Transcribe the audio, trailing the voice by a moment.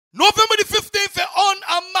November the 15th, on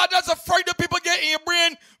and mad as a Friday, people get in your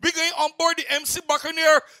brain. We going on board the MC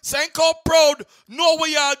Buccaneer, saying called proud. Know what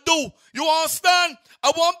y'all do. You understand?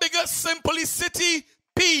 I want bigger Simplicity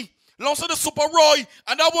P. Long to the Super Roy.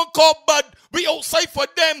 And that one called Bud. We outside for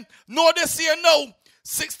them. Know this here now.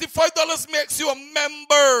 $65 makes you a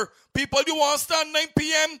member. People, you understand? 9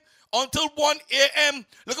 p.m. until 1 a.m.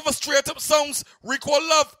 Looking for straight up songs. Rico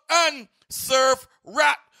Love and Surf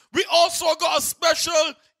Rat. We also got a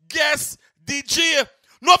special guest DJ.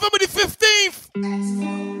 November the 15th.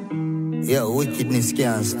 Yo, wickedness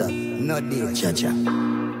can't stop. Not there, cha-cha.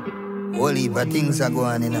 All heap of things are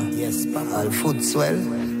going on, yes, papa. All foot swell.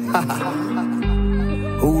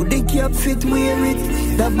 Who the cap fit wear it?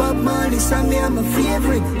 The Bob Marley song me am my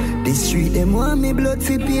favorite. The street them want me blood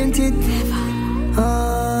fi paint it.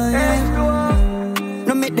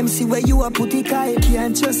 No make them see where you are put it high.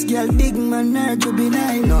 Can't just girl big man or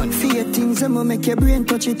juvenile. Not fear things I'ma make your brain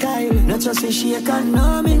touch it tile. Not just a shake and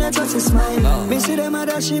no, me not just a smile. Me see them a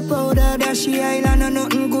dashy powder, dashy island. And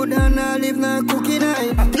nothing good and I live no cooking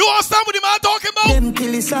eye. You understand what the man talking about? Them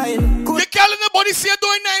kill his style. You calling nobody see you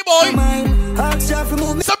doing name, boy. Some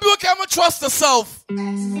people can't even trust themselves.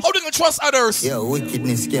 How they gonna trust others? Yo,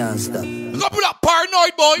 wickedness can't stop. You gotta be that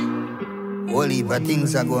paranoid, boy. All heap of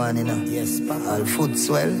things are going on, yes, papa. All foot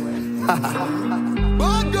swell. Who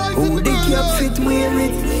the cap fit wear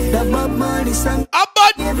it? The Bob Marley song. A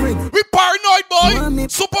bad. We paranoid, boy.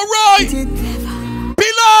 Super Roy.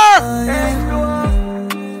 Pillar.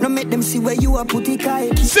 No make them see where you are put it high.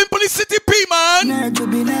 Simplicity P, man. Not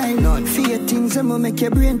fear things I'ma make your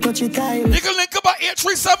brain touch it tile. You can link about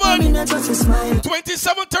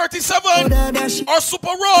 837-2737 or Super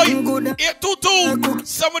Roy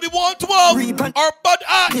 822-7112 or Bud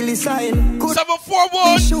at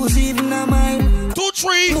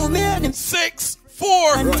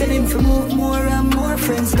 741-2364. And tell him to move more and more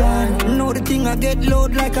friends gone. Know the thing I get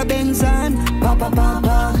load like a Benzan. Papa,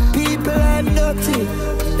 papa, people are dirty.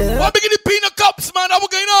 What big in the peanut cups, man? How we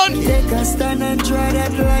going on? Take a stand and try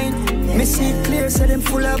that line. Me see clear, so them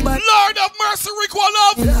full of bad. Lord of mercy, Rico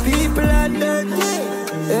Love. People are dirty.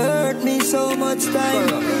 They hurt me so much time.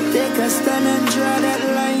 Take a stand and try that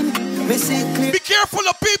line. Me see clear. Be careful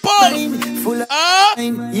of people. Full of yeah.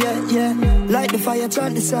 Light the fire,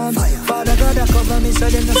 chant the psalms. Father God, I cover me so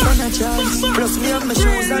them no stand a chance. Plus me have my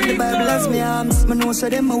shoes and the Bible as me arms. Me know so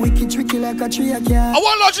them a wicked tricky like a tree I can. I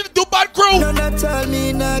want Lord you to do bad crew. No, not tell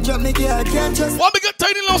me, nah, drop me gear, I can't trust. Want me get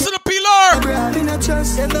tiny loss in the pillar. Me not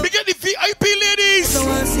trust. Me get the VIP ladies. No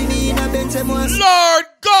one see me in a bench, them one. Lord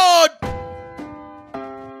God.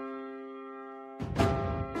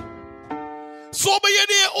 Sober you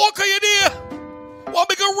there, Oka you there. Want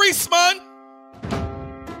me get race, man.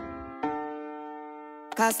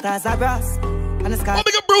 Cause stars are brass and the sky. Want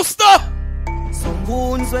me get Brewster. Some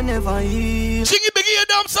wounds will never heal. Chingy biggie your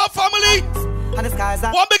damn self family. And the skies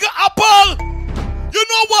are. Want me get Apple. You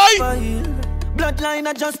know why? Bloodline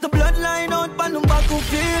are just the bloodline out by the back of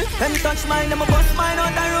field. Them touch mine, them a bust mine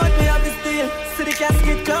out the road, me have the steel. See the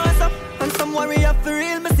casket close up, and some warrior for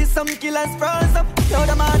real. Me see some killers froze up. Throw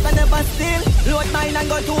them out and never steal. Load mine and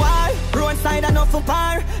go to war. Roadside and off for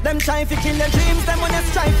par. Them trying to kill their dreams. Them when they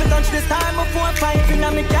strive to touch this time before fighting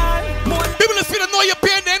on me car. People in Sweden know your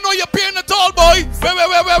pain, they know your pain at all, boy. Wait.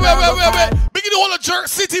 Big in the whole of Jerk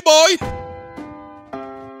City, boy.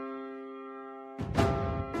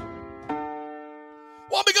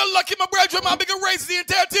 One big lucky my brethren, man, big raise the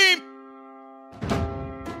entire team.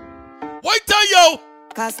 Why tell you?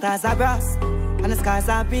 Cause stars are brass and the skies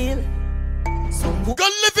are real. Some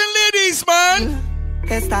good living ladies, man.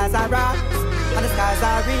 The stars are brass and the skies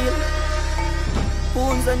are real.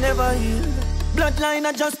 Wounds are never healed. Bloodline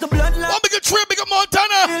are just the bloodline. One big tree, big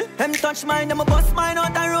Montana. Them touch mine, them a bust mine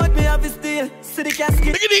out the road, me have a steel. See the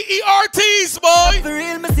casket. Big the ERTs, boy. For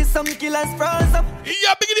real, me see some killers froze up.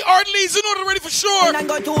 Yeah, big the Ardleys, you know they're ready for sure. And I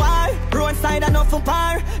go to war, roadside and off for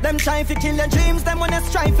par. Them trying to kill their dreams, them when they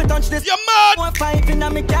strive to touch this. You're mad. One fighting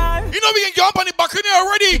on me car. You know we can jump on the back in there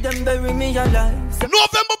already. Them bury me alive.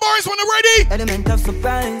 November boys when they're ready. Element of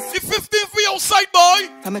surprise. The 15th we outside, boy.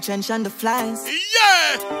 From a trench and the flies.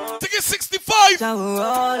 Yeah. Ticket 65. Roll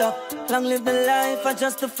up. Long live the life. I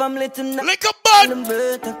just a family tonight. Link a bud.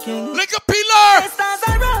 Link a pillar.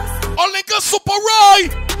 Or link a Super Roy.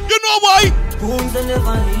 You know why? Wounds are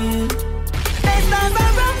never healed. The stars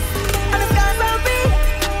are rough and the skies are big.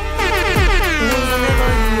 Wounds are never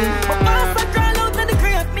healed. But past I crawl out of the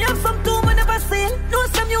grave. Me have some tomb we never seal. Know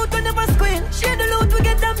some youth we never squeal. Share the loot we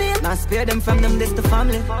get the meal. Now spare them from them, this the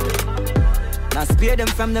family. Now spare them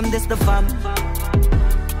from them, this the family.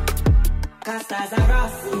 Cause stars are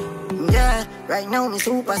rough. Yeah, right now me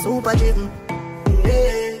super driven.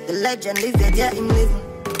 Yeah. legend live it, yeah, him living.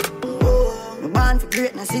 Oh, my born for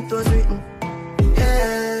greatness, it was written.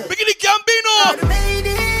 Yeah. Beginning Gambino.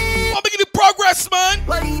 I'm beginning progress, man.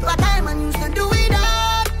 What if I time and used to do it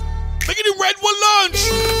all? Beginning Redwood Lounge.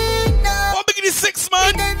 I'm beginning 6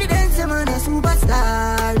 man. Evidence, I'm a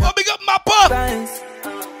superstar. I'm beginning Mappa.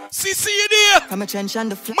 CC you there. I'm a trench on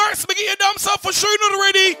the floor. Marks beginning your damn self for sure you not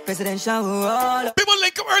already. Presidential roll. People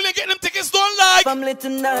link up early and get them tickets don't like. Family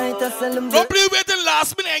tonight, I celebrate. Don't play wait till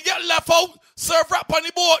last minute and get left out. Serve rap on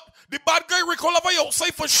the boat. The bad guy Rico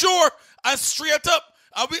outside for sure. And straight up.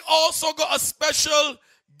 And we also got a special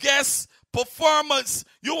guest performance.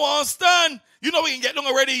 You understand? You know we can get them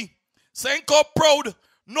already. Senko Proud.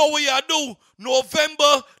 Know what you do.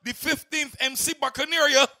 November the 15th, MC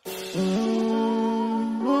Bacchanera.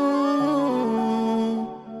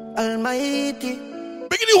 Almighty.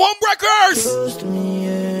 Beginning One Breakers. You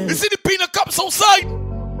see the peanut cups outside?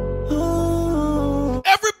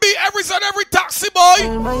 Every beat, every side, every taxi boy.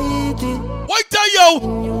 Almighty. Why tell you?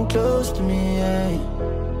 You close to me, yeah.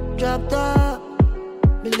 Drop top.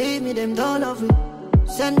 Believe me, them don't love me.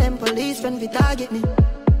 Send them police when we target me.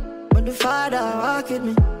 But the father walk with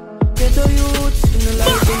me. Get the youths in the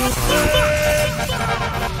life in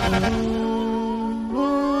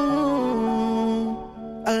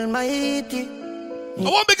Almighty. I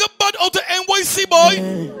want to make a bud out of NYC, boy.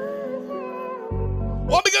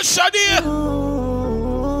 Want to make a Shadi.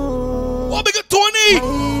 Want to make a Tony.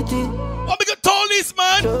 Want to make a Tollies,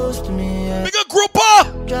 man. Make a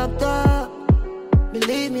grouper. Drop top.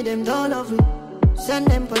 Believe me, them don't love me. Send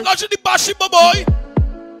them police. Launch the Bashiba, boy.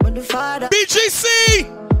 But the father BGC.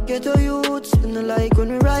 get the youths in the like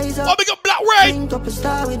when we rise up. Want to make a Black Ray. Think up a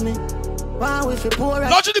star with me. Wow, if you pour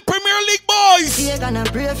Launch the Premier League, boys. yeah, gonna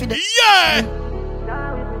pray for them. Yeah.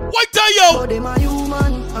 Why tell you? Oh, them are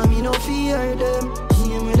human, I mean no fear them.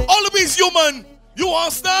 All of these human. You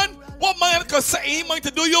understand? What man can say he mind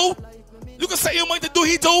to do you? You can say you mind to do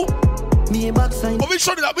he too. Me backside. But we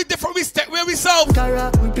show that we different. We step where we self.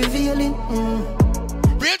 Cara, we prevailing.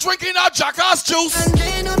 We ain't drinking our jackass juice. And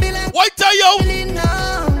they no be like Why tell you?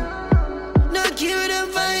 no cure to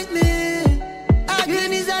fight me.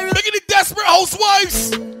 Again is a Making the desperate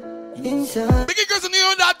housewives. inside. Making girls in the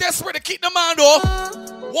world that desperate to keep the man though.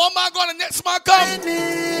 One man gone, the next man come.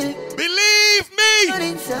 Believe me.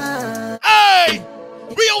 Inside. Hey,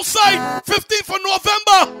 we outside 15th of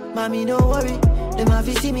November. Mommy, don't worry. Them have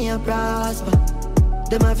to see me a prosper.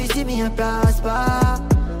 Them have to see me a prosper.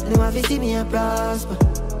 Them have to see me a prosper.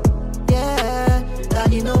 Yeah,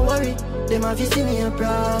 daddy, no worry. Them have to see me a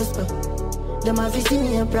prosper. Them have to see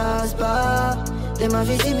me a prosper. Them have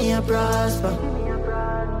to see me a prosper.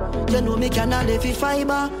 You know me cannot live in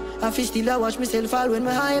fiber. I feel still I watch myself fall when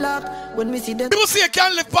my high lock. When me see them, People say you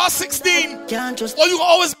can't live past 16. can't trust. Or you will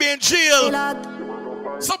always be in jail. Lord.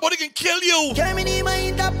 Somebody can kill you. Germany, my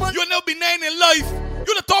interpol. You'll never be nine in life.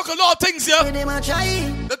 You to talk a lot of things, yeah. Them a try.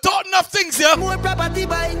 They talk enough things, yeah. More property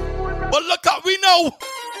buy. But look at we know.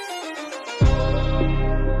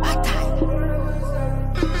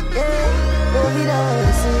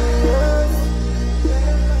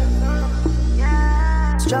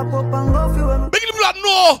 Strap up and go for them. Big people that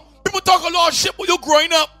know. People talk a lot of shit when you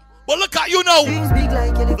growing up. But look at you now. Dreams big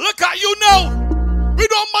like elephant. Look at you now. We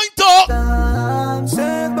don't mind talk.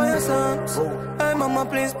 Saved by your sons. Hey mama,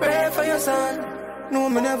 please pray for your son. No,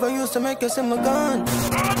 me never used to make you see my gun.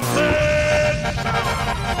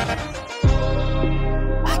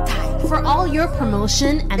 For all your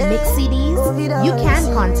promotion and mix CDs, you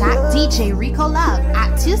can contact DJ Rico Love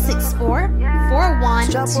at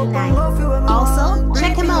 264-4129. Also,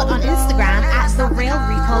 check him out on Instagram at The Real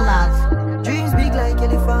Rico Love. Dreams big like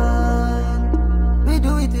elephant. We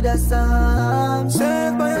do it with a song.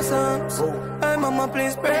 Saved by your sons. Hey mama,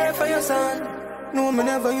 please pray for your son. No, me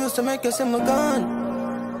never used to make you see my gun.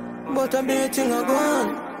 But a big thing I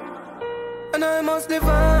gone. And I must live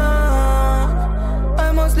on.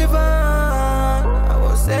 I must live on. I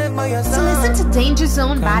was saved by your son. To listen to Danger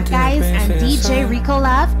Zone Bad Guys and DJ Rico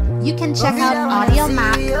Love, you can check out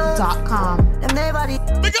audiomac.com. Them never did.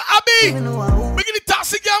 Big up Abby. Big the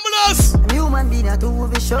taxi gamblers. Human being a two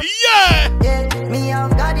of a shot. Yeah. Yeah, me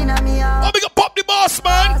have God in a me have. Oh, big up Pop the Boss,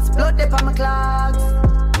 man. Blood up on my clocks.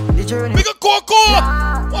 The journey. Big up Coco.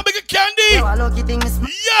 Oh, big up Candy. Now I lucky thing is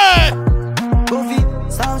Yeah. Goofy.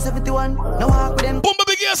 Sound 71. No walk with them. Bumba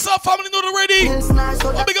big yourself, family know already.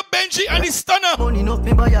 Oh, big up Benji and his stunner. Money enough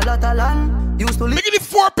me buy a lot of land. Used to live Big up the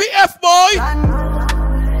 4PF boy. land.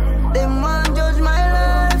 Them want judge my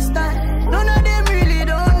lifestyle. None of them really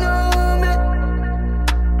don't know me.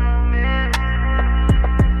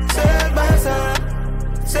 Saved by your son.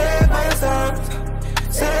 Saved by your son.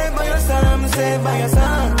 Saved by your son. Saved by your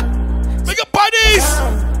son.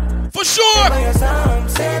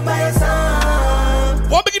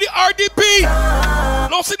 RDP.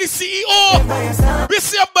 Don't see the CEO. We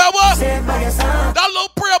see a Baba. That little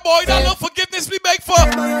prayer, boy. That little forgiveness we beg for.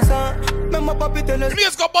 You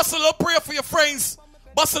need to go bust a little prayer for your friends.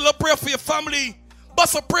 Bust a little prayer for your family.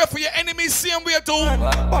 Bust a prayer for your enemies. See them where too.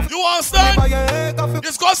 You understand?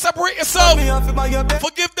 Just go separate yourself.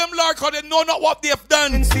 Forgive them, Lord, because they know not what they have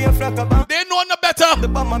done. They know no better.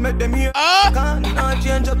 But one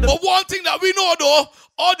thing that we know though,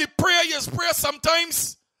 all the prayer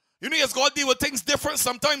sometimes. You know, it's got to deal with things different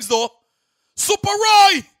sometimes, though. Super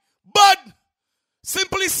Roy, Bud,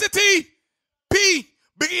 Simplicity, P,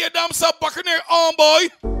 Biggie, your damn self back in there, on boy.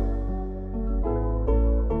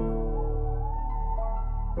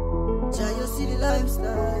 You see the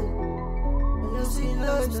lifestyle. You see the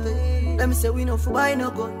lifestyle. Let me say we know for buy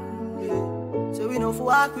no gun. Yeah. Say we know for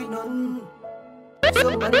walk with none.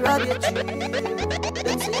 Somebody rob your tree. Let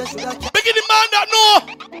me say you should have. Biggie the man that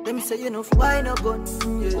know. Let me say you know for buy no gun.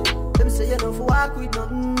 Yeah. Let me say you know for walk with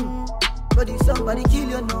none. But if somebody kill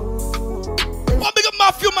you now. One big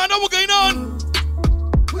mafia man, how we going on?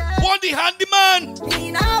 One the handyman.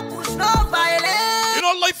 Me nah push no violence. You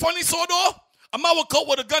know life funny so though? A man will cut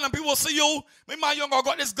with a gun and people will say, yo, my man young, I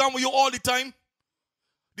got this gun with you all the time.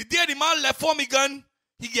 The day the man left for me gun,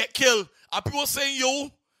 he get killed. And people saying, yo,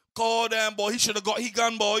 call them, boy, he should have got his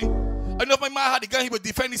gun, boy. I know if my man had the gun, he would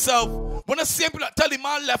defend himself. When the same people that tell the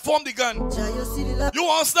man left for him the gun. You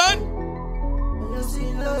understand?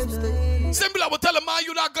 Same people that will tell the man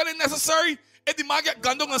you that gun is necessary. If the man get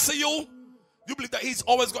gun down and say, yo, you believe that he's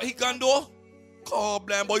always got his gun though? Call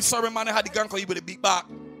them, boy, sorry man, I had the gun because he would have beat back.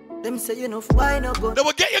 Them say you know for why no gun. They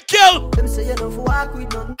will get you killed. Them say you know for walk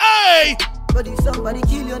with none. Hey! But if somebody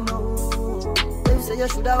kill you now, them say you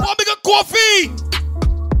should have. One big coffee.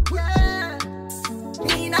 Yeah.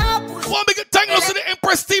 Me nah push. One big thanks to the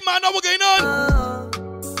Empress team, man. Now we're going on.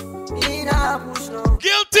 Me nah push no.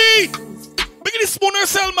 Guilty. Big the spooner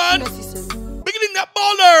cell, man. Big the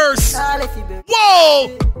netballers.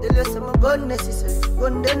 Whoa. The lesson of gun necessary.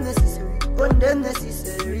 Gun them necessary. Gun them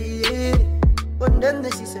necessary. Gun them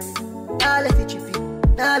necessary. Now let it chip in.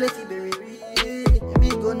 Now let it bury. Me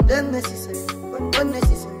gun them necessary. Gun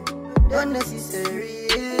necessary. Gun necessary.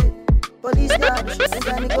 Police garbage. And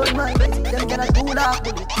then the gunman them cannot do that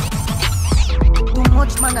bullet. Too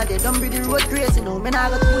much man they don't be the road crazy now. Men I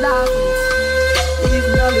got too laugh.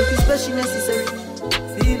 Even now look especially necessary.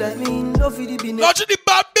 Feel like me in love with the business. Not the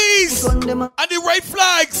bad bees and the right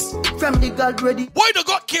flags. From the God ready. Why they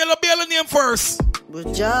got Caleb Bailey name first?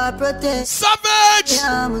 But Jah protect. Savage!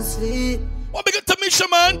 Yeah, I'm asleep. What big Tamisha,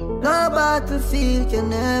 man? No battlefield can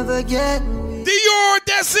never get me. Dior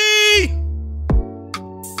Desi!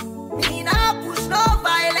 Me nah push no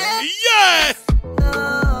violence. Yeah!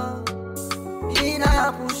 No. Me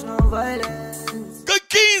nah push no violence. Good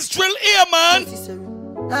Kings drill here, man.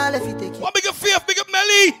 Nah, let me take it. What big Faith, big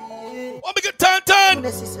Melly? What big Tantan?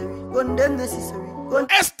 Necessary. Gun them necessary. Gun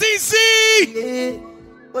STC! yeah.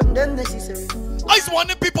 Gun them necessary. I just want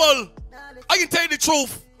the people. I can tell you the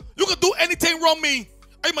truth. You can do anything wrong me.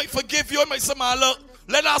 I might forgive you. I might say, man, look,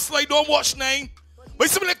 let us slide, don't watch name. But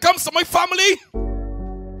when it comes to my family,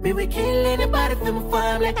 me we kill anybody for my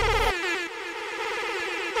family.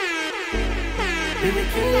 Me we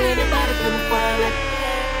kill anybody for my family.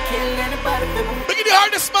 Kill anybody for my family. big the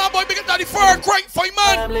hardest small boy, big daddy fur, great fight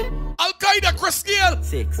man. Al Qaeda, Chris Gale.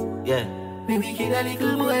 6, yeah. Me we kill a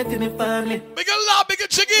little boy for my family. Big La, big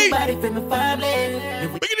Chiggy. Body for my family.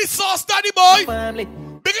 Big the sauce daddy boy. Family.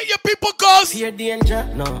 Big your people cause. Fear danger,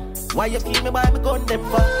 no. Why you keep me by me gun them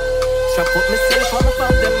for? Strap up myself on the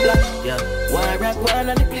fan them black. Yeah. Why rock one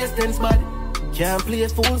on the place tense bad? Can't play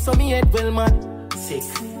fool so me head well mad. Sick.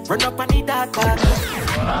 Run up on the dark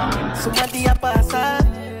path. Somebody a pass her.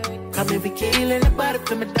 Come here we kill anybody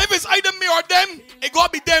for me. If it's either me or them, it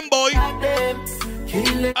gotta be them boy.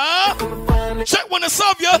 Check when it's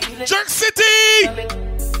serve you. Jerk City.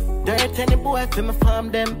 Dirt any boy for me farm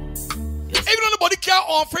them. Even though nobody care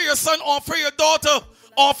on for your son, on for your daughter,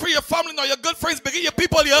 on for your family, now your good friends, big your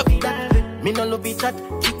people here. Me no love it chat,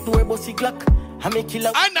 kick door bossy glock. I make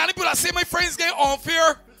killer. I know the people that say my friends get on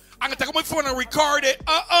fear. I'm gonna take my phone and record it.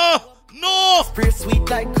 No. Spray sweet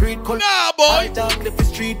like creed color. Nah, boy.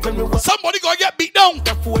 Street when we somebody gonna get beat down.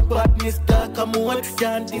 The food badness dark and more.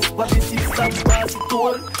 Can't this what this is some pass it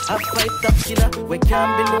all. I fight that killer. We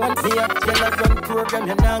can't be known. Me a yellow run program.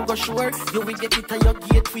 You not go sure. You will get it at your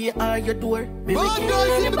gate for you or your door. Me will kill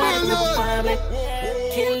anybody for my family.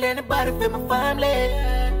 Kill anybody for my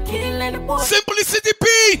family. Kill anybody. Simplicity P.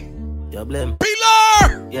 You blame.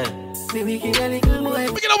 Pilar. Yeah. Me we kill a little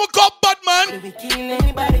boy. We can have a cop bad man. Me we kill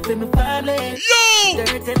anybody for my family. Yo.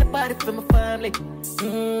 Dirt anybody for my family.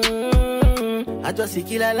 I just see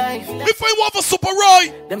kill a life. Let me find one for Super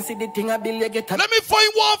Roy. Them see the thing I build, you get a... Let me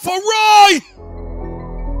find one for Roy.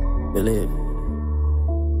 Believe.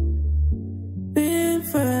 Be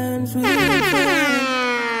friends, we be friends.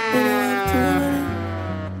 We don't have too many.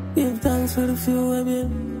 Give thanks for the few we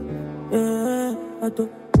build. Yeah, I do.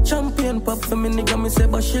 Champion pop for me, nigga, me say,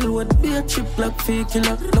 but she'll what be a chip like fake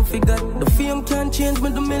killer. No figure, the fame can't change me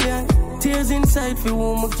the million. Tears inside for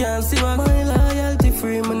whom I can't see what. My loyalty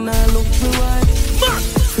free, me now look me wide.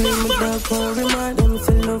 Free me dark or remind them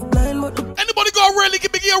say love blind, but the... Anybody got a real link?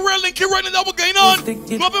 Give me a real link here right now, what's going on?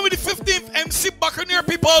 Moving with the 15th MC Buccaneer,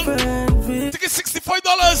 people. Ticket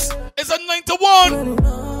 $65. It's a 9 to 1.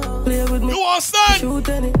 Play with me. You understand?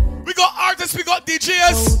 We got artists, we got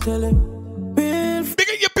DJs. Big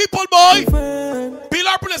up your people, boy.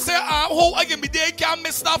 People say, how I can be there, can't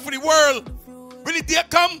miss stuff for the world. Really, they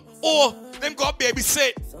come, or them got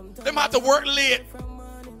babysit. Them have to work late.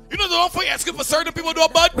 You know, they don't find excuse for certain people do a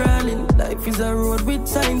bad. Life is a road with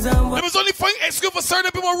signs and there was only find excuse for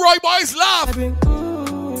certain people. Roy boys laugh.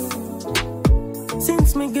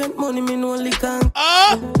 Since me get money, me no only can.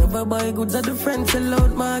 Never buy goods at the friends sell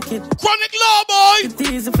out market. Chronic law, boy. It's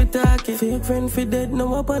easy for talking. Fake friend for dead,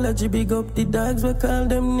 no apology. Big up the dogs, we call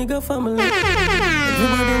them nigga family.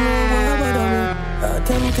 Everybody know what about me. I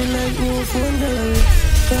tend to like new phone gallery.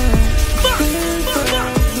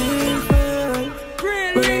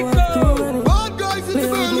 Bad guys in the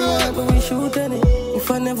building. We shoot any.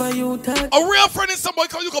 If I never you talk. A real friend is somebody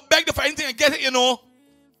cause you can beg them for anything and get it, you know.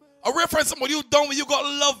 A real friend is somebody you done with, you got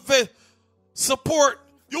love it, support.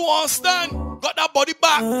 You understand? Got that body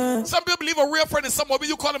back. Some people believe a real friend is somebody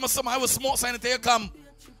you call them somebody I will smoke sign until you come.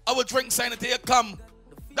 I will drink sign until you come.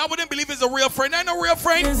 That wouldn't believe is a real friend. Ain't no real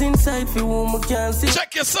friend. Inside for whom I can't see.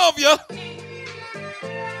 Check yourself, yeah.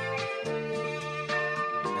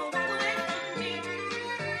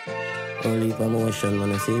 Only promotion,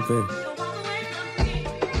 man, I see it.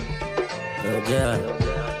 Yeah.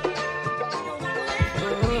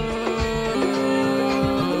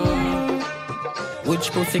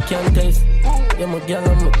 Which pussy can taste? Yeah, my girl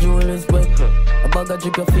and my jewelry's wet. A bag of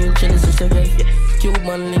drip, you feel chilly, she say yes.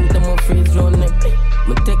 Cuban link, them a freeze round neck.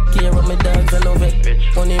 Me take care of my dogs, I love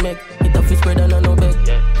it. Money make, it a fish spread and I know bet.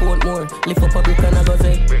 Want more, lift up a brick and I go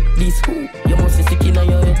say. This who, you must see sick in your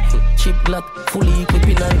head. Cheap black, fully equipped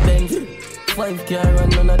in our Benz. 5 car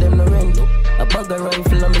and none of them no rent. A bag of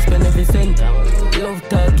rifle and me spend every cent. Love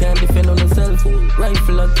talk can't defend on yourself.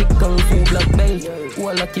 Rifle a kick kung fu black belt.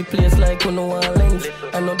 Wall a keep place like on no one length.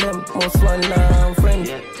 I know them most one law and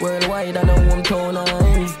friends. Worldwide and a hometown and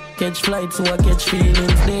ends. Catch flights so I catch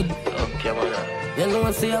feelings dead. You know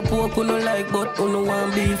I say a poke who no like but who no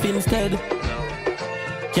want beef instead.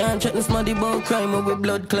 Can't check this muddy about crime or with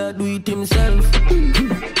blood clot do it himself.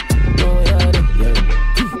 No yard, yeah.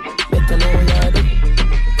 Better no yard.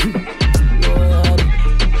 No yard.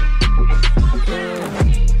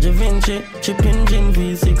 Da Vinci, chip engine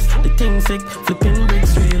V6. The thing sick, flipping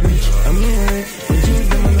bricks real rich. I'm here, the jeans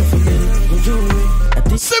them enough for bill. The jewelry.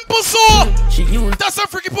 Simple so. That's a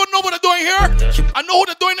freaky put know what they're doing here. I know who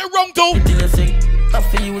they're doing it wrong to. I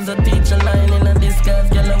feel use a teacher line in a disguise.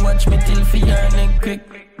 Girl, I watch me till for your neck quick.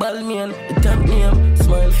 Ball me and it tap me up.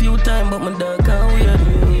 Smile few time but my dog can't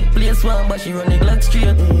weird. Place one but she run it like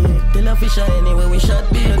straight. Tell a fisher anyway we shot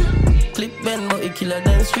bait. Clip bend but it kill her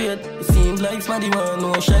then straight. It seems like somebody want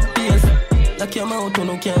no shot pace. Like your mouth who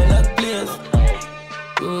no can't lock place.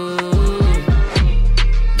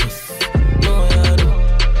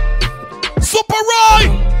 Super Roy,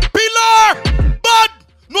 Pilar, Bud,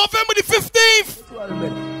 November the 15th.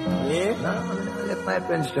 Yeah? Nah, let my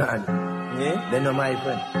friends join. Yeah? They're not my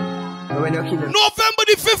friend. But when you kill them, November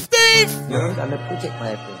the 15th. yeah, I'm gonna protect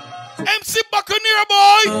my friend. MC Buccaneer,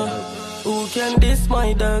 boy. Who can diss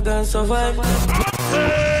my dog and survive? No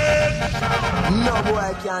boy,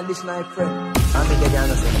 I can't diss my friend. I'm gonna get you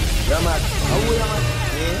understand. Yeah, man. How are you, man?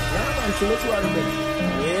 Yeah? Yeah, man. She looks well, man.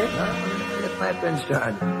 Yeah? Nah, let my friends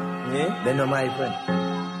join. Yeah? They're not my friend.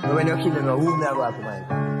 But when you kill them, who never go after my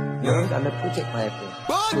friend? Yeah? I'm gonna protect my friend.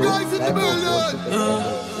 Bad guys in the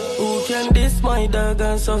building. Who can diss my dog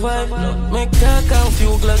and survive? Make talk and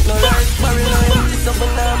few glass no lies. Barry no empty stuff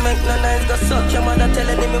and now make no nice. Go suck your mother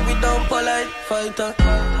telling him we don't polite. Fighter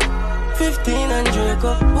 15 and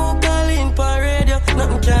Draco. Who call in per radio?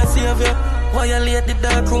 Nothing can save you. Violate the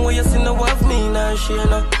dark room where you see no of me now share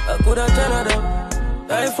no. I coulda turn it up.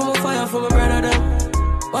 Die from a fire from a brother them.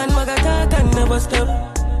 One maga talk and never stop.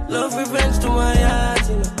 Love revenge to my heart,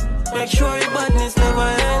 you know. Make sure your badness never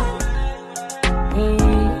end.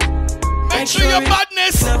 Make sure your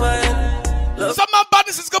badness never end. Some of my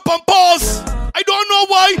badness is going on pause. I don't know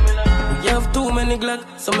why. You have too many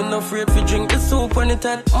Glock, so me no afraid to drink the soup when it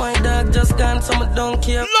hot. My dog just gone, so me don't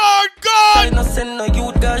care. Lord God! I no send no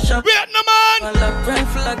youth gas shop. Vietnam man! I love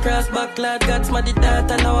rifle across back, lad. God's my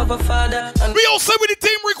daughter, now have a father. And we also with the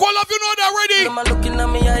team, Rico, love you know that already. them a looking at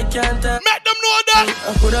me, I can't tell. Make them know that.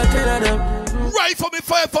 I could have tell them. Right for me,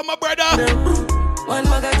 fire for my brother. One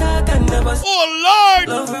mag attack and never oh Lord!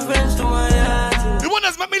 love revenge to my heart. The one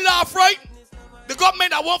that's make me laugh, right? The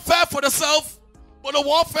government that want fair for themselves, but they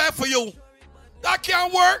want fair for you. That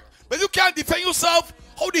can't work. But you can't defend yourself.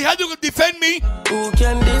 How the hell you gonna defend me? Who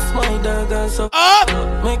can this my dog and so?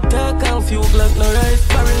 Make talk and few black no rice.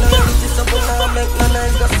 Barrel no rice, this up and make no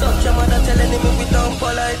nice. Got such your mother telling me we don't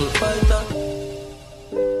polite.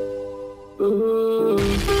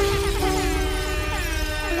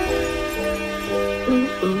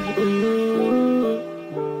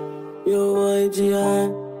 Yo, YGI,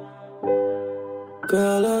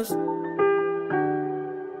 call us.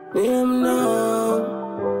 Name now.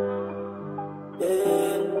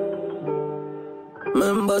 Yeah.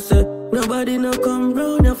 Remember say nobody no come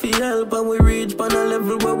round if you help and we reach pan a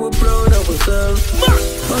level where we're proud of ourselves.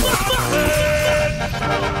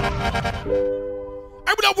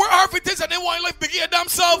 Everybody work hard for things and they want life begin damn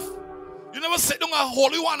self. You never sit down and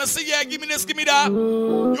hold. You wanna say, yeah, give me this, give me that.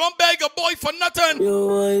 You don't beg a boy for nothing. Yo,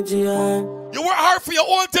 YGI. You work hard for your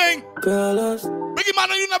own thing. Call us. Biggie man,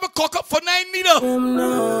 you never cock up for 9 neither.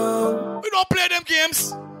 We don't play them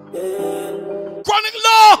games. Yeah. Chronic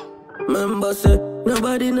law. Remember say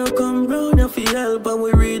nobody no come round if you help and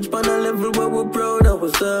we reach pan a level where we're proud of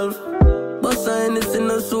ourselves. But sign this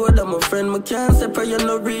in a sword that my friend, I can't separate you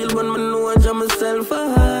no real when I know I jam myself.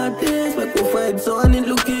 A hard days make me fight so and it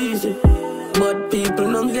look easy. But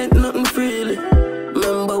people don't get nothing freely.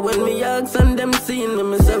 Remember when me ask and them seen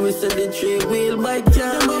me, say we said the 3-wheel bike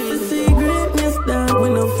can't them up to see greatness dog, we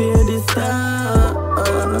no fear this time.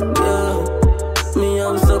 Yeah. Me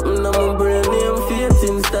have something on my brain, name faith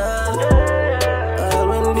install. All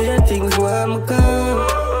when the things want me come,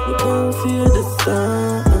 we don't fear this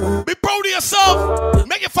time. Be proud of yourself.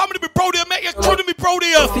 Make your family be proud of you. Make your children be proud of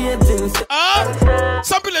you.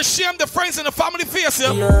 Some people shame their friends and the family face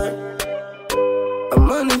you. Yeah.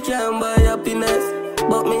 Money can't buy happiness,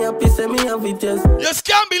 but me happy say me have it, yes. You just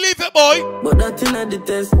can't believe it, boy. But that in the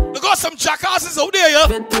test. You got some jackasses out there, yeah.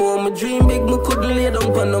 Bet to my dream big, me couldn't lay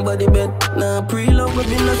down for nobody bet. Nah, pre-love, me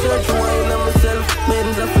been a search wine on myself.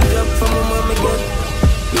 Benz a fi drop from my mommy get.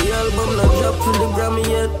 The album not drop to the Grammy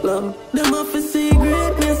yet, no. Them off to see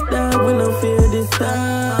greatness, dog, we no fear this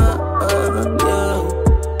time. Yeah.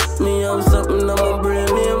 Me have something on my brain,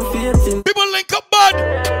 name faith in. People link up bad.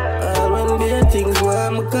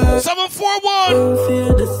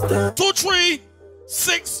 741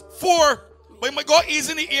 2364. But you might go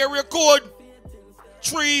easy in the area code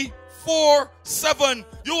 347.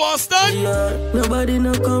 You understand? Yeah, nobody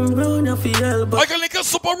no come round if you help. I can link a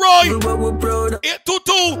Super Roy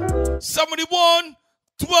 822 71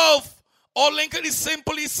 12. Or link it is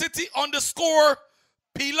simply city _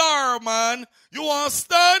 Pilar, man. You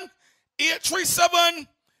understand? 837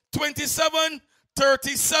 27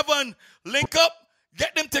 37. Link up,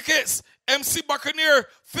 get them tickets. MC Buccaneer,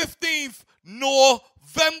 15th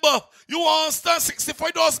November. You understand?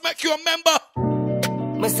 $65 make you a member.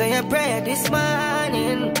 Me say a prayer this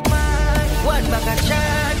morning. One back a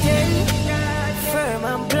chanting. Firm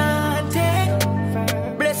and planted.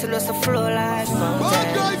 Blessing us to flow like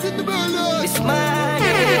fountain. This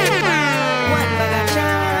morning. One back a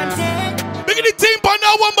chanting. Look at the team by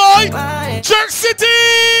now, one boy. Jerk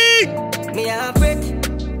City. Me a breath.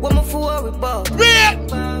 What my for about?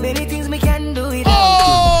 Many things me can do it.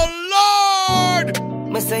 Oh Lord!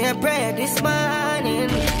 Me say a prayer this morning.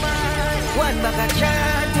 One back a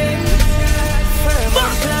chanting. Firm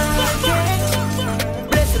and planted.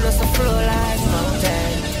 Blessing us to flow like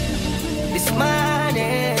mountain. This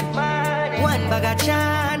morning. One back a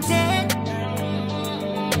chanting.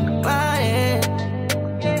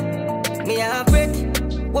 Me a breath.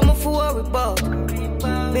 What my for about?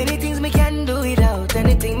 Many things me can do without.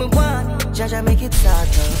 Anything me want, Jaja make it start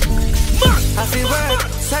up. I feel work,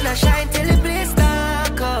 sun a shine till the place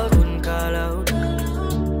dark out. Couldn't call out.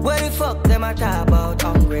 What the fuck them a talk about?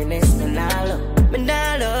 Hungriness, me nah look. Me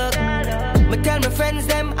nah look. Me tell my friends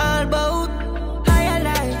them all about higher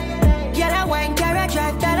life. Get a wine, carry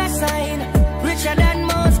drive, dollar sign. Richer than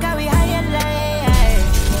most, carry higher life.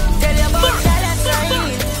 Tell you about dollar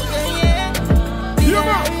sign.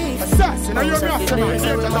 Assassin, are you me after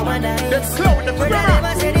man? Let's slow the program.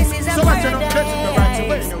 So what you know, let's go right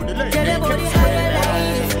away now, the lady.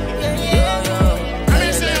 I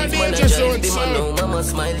mean, say I need your soul, Mama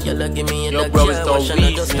smile Y'all give me in Yo, the bro, car, it's wash Don and I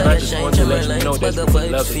Weed, just man. I start just shine, want to shine my let you lights. know that Bag of you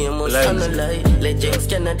vibes, love it. famous, Bless. and a lie. Legends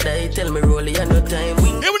cannot die, tell me Rolly, I no time. We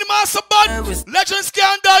Here with the master band, legends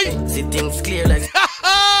can't die. see things clear like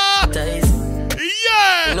ties.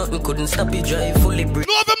 Yeah. Nothing couldn't stop you drive, fully breathe.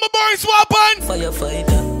 November Burns Wapan.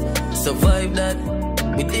 Firefighter, survive that.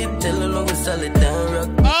 We did tell her no we solid down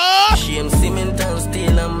rock. Shame cement and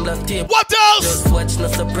steel and black tape. What else? Just watch, no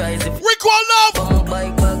surprise if Rico love. on my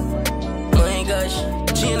bike back. My gosh,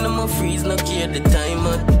 chain on my freeze, no care the time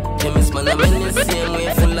man. Chemist man, I'm in the same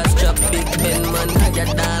way, full of strap, big Ben man, higher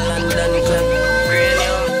than London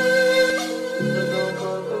club.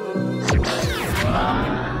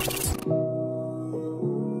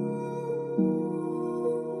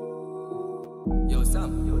 Yo,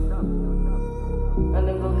 Sam. And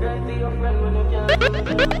then go cry to your friend when you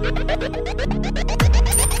can't.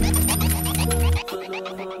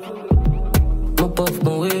 My puff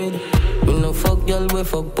my weed. Me no fuck y'all, we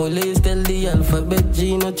fuck police. Tell the alphabet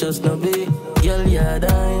G, no trust no B. Y'all yard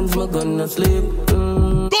hands, my gun no sleep.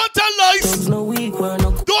 Don't tell lies. Thugs no weak, we're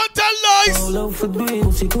no Don't tell lies. all out for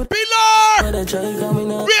doing. She could Pillar. I try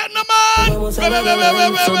coming up. Vietnam man. Wait.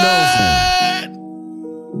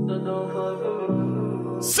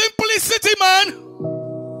 Simplicity man.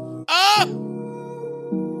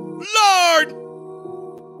 Lord.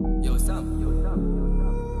 Yo, Sam.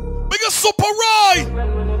 Big a Super Roy.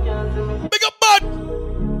 Big a Bud.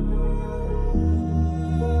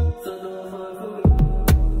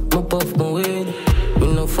 My puff my weed. Me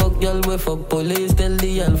no fuck y'all, we fuck police. Tell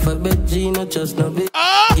the alphabet G, no trust no B.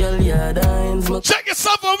 Y'all yard hands, my Check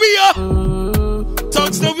yourself on we are.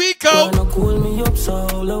 Talks the Rico. no cool me up, so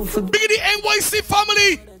love for Big the NYC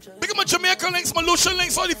family. Big my Jamaican links, my Lucian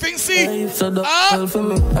links, all the things see. life. So the all for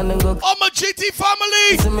me, and then go All my GT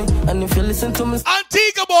family. to me. And if you listen to me,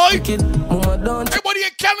 Antigua boy. kid, mama don't Everybody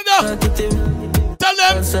in Canada. talkative. Tell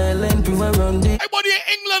them. Silent, we around it. Everybody in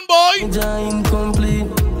England boy. Giant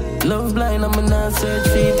complete. Love blind, I'm not search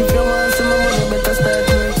feet. If you want some money, better start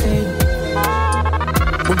work feet.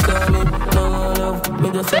 We call me, no love.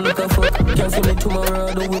 Me just a look a fuck. Can't see me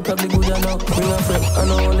tomorrow, though we probably good enough. Bring a friend, I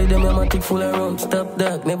know only them, I'm a tick full of rum. Stop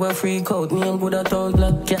that, never freak out. Me and good at all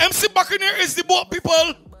black cat. MC Buccaneer is the boat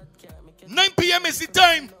people. 9 p.m. is the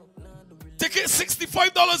time. Ticket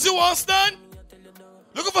 $65. You understand?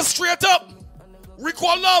 Looking for straight up Rico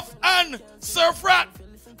Love and Surf Rat.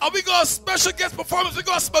 And we got a special guest performance. We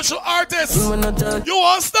got a special artist. You wanna talk? You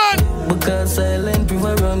understand? Because silent, we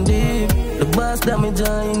around it. The boss that me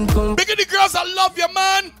giant complete. Big of the girls that love your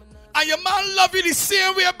man. And your man love you the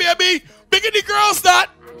same way, baby. Big of the girls that.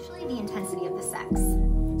 Actually, the intensity of the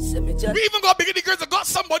sex. We even got big of the girls that got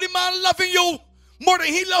somebody man loving you more than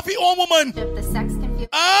he love his own woman. If the sex can feel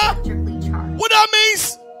Ah? electrically charged. What that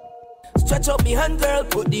means? Stretch out me hand, girl,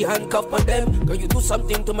 put the handcuff on them. Girl, you do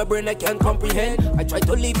something to my brain I can't comprehend. I try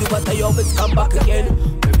to leave you, but I always come back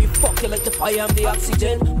again. Baby, fuck you like the fire and the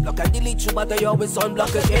oxygen. Block and delete you, but I always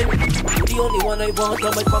unblock again. You the only one I want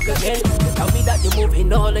on my fuck again. You tell me that you're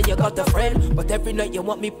moving on and you got a friend, but every night you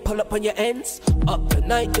want me pull up on your ends. Up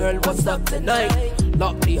tonight, girl, what's up tonight?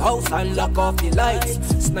 Lock the house and lock off the lights.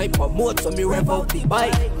 Sniper mode so me rev out the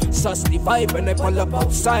bike. Suss the vibe when I pull up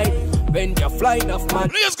outside. When you're flying off, man.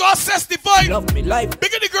 Niggas gonna assess the vibe. Love me life.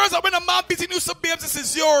 Big of the girls that when a man beating you some babes, this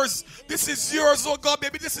is yours. This is yours, oh God,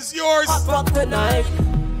 baby, this is yours. Hot rock tonight.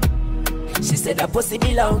 She said that pussy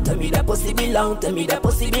belong to me, that pussy belong to me, that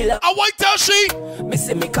pussy belong. And why tell she? Me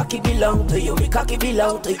say me cocky belong to you, me cocky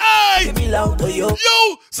belong to you. Hey! It belong to you.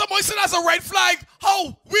 Yo! Someone said that's a red flag.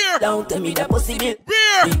 How? Where? Belong to me, that pussy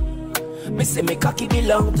Where? Me say me cocky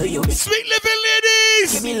belong to you, me Sweet living cocky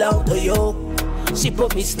ladies! belong to you. She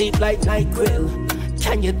put me sleep like night grill.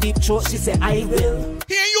 Can you deep throat? She say I will.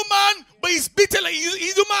 He ain't you man, but he's beating like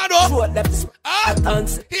he's your man though. Throat left Ah?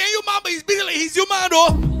 dance. He ain't you man, but he's beating like he's your man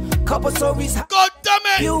though. Couple stories. God damn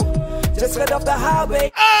it! You just got off the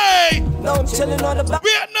highway. Hey! Now I'm chilling on the back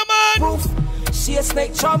Vietnam man! roof. She a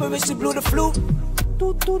snake charmer and she blew the flute.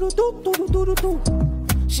 Do, do, do, do, do, do, do, do.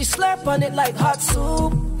 She slurp on it like hot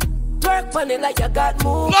soup. Twerk on it like you got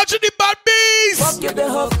moves. Launch the bad bees! Fuck you the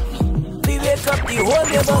hook. We wake up the whole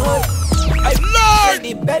neighborhood. I Lord!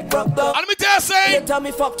 the bed broke down. And let me tell you You something. tell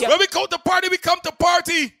me fuck you. When we come to party, we come to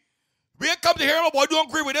party. We ain't come to hear my boy don't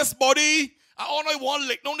agree with this body. I only want to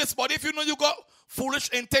lick on this body. If you know you got foolish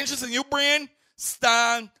intentions in your brain,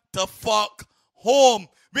 stand the fuck home.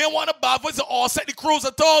 We ain't want a bad voice to all set the crews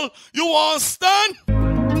at all. You understand?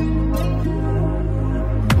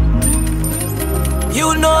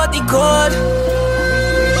 You know the code.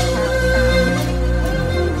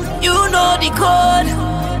 You know the code.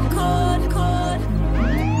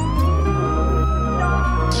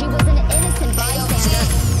 She was an innocent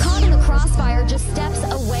bystander.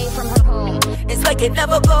 like it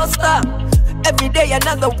never goes stop. Every day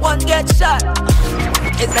another one gets shot.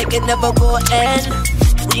 It's like it never go end.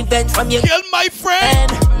 Revenge from your kill my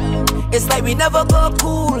friend. It's like we never go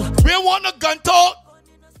cool. We don't want a gun talk.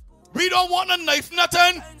 We don't want a knife,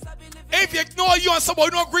 nothing. If you ignore you and somebody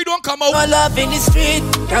don't agree, don't come out. No love in the street,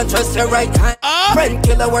 can't trust your right hand. Friend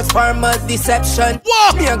killer was farmer deception.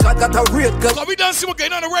 What? Me and God got a real good. So we done see what's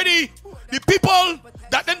going on already. The people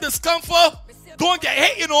that then discomfort don't get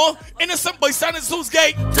hit, you know. Innocent bystanders who's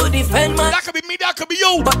gay. To defend man. That could be me, that could be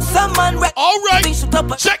you. But someone alright,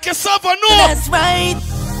 check yourself or no. That's right.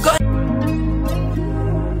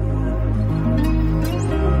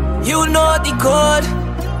 You know the code.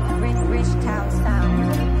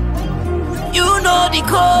 You know the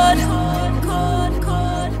code.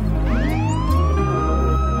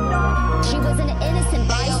 She was an innocent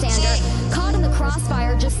bystander, caught in the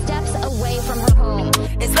crossfire just steps away from her home.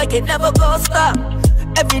 It's like it never goes stop.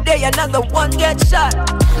 Every day another one gets shot.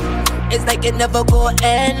 It's like it never go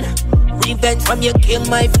end. Revenge from you kill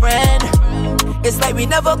my friend. It's like we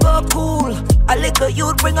never go cool. A little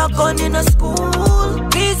youth bring a gun in a school.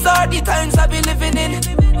 These are the times I be living in.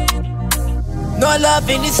 No love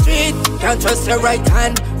in the street, can't trust your right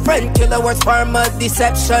hand. Friend killer was farmer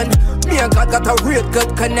deception. Me and God got a real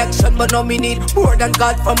good connection, but now me need more than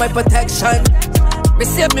God for my protection. Me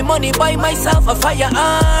save me money, buy myself a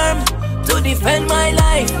firearm to defend my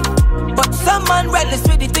life. But someone reckless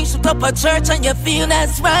with the thing, shoot up a church and you feel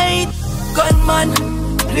that's right. Gunman,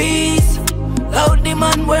 please. Loudly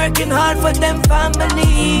man working hard for them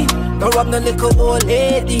family. Don't rob no little old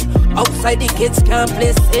lady. Outside the kids can't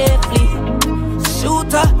play safely.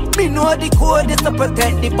 Shooter, me know the code is to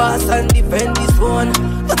protect the boss and defend the zone.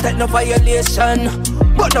 Protect no violation,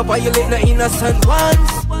 but no violate no innocent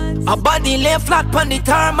ones. A body lay flat on the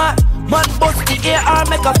tarmac. Man bust the AR,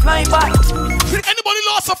 make a fly back. Anybody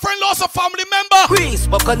lost a friend, lost a family member? We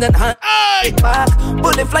spoken and hand back.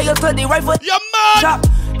 Bullet fly out to the rifle. Yeah, man. Drop.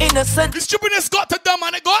 Innocent. The stupidness got to them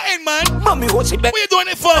and it got in, man. Mommy, what she bet? What you doing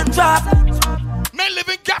it for? Drop. Men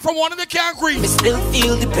living gap from one of the can't agree. Me still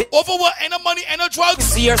feel the pain. Over what? Any money, any drugs?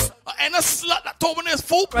 Serious. Any slut that told me this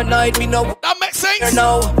fool? Paranoid, me know. That makes sense?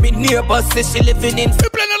 Now, me neighbor says she living in. We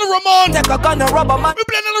playing another Ramon. Take a gun and rubber man. We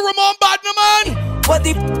playing another Ramon bad, no man. What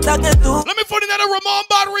the that can do? Let me put in another Ramon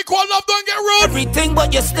bad. Rico love, don't get rude. Everything,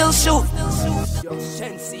 but you still shoot. Yo,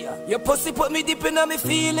 Shensia, your pussy put me deep in on me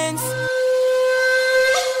feelings.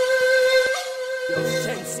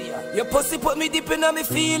 Your pussy put me deep in on me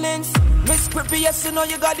feelings. Miss Crippy, yes, you know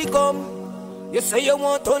you got the gum. You say you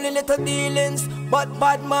want only little dealings, but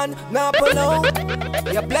bad man, nah pull out.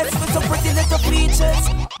 You're blessed with some pretty little features.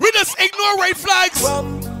 We just ignore red flags.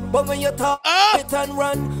 But when you talk, hit and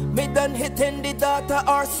run, me done hitting the daughter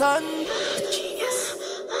or son.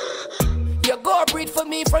 You go breathe for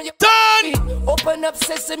me from your done. Open up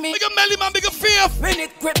sesame. Bigger melly man, bigger faith. When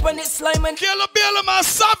it grip and it slime and kill a bill, my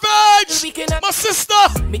savage. My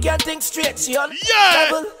sister. Me can't think straight. She on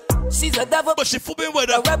devil. She's a devil, but she foolin' with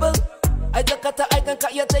a rebel. I just cut her, I can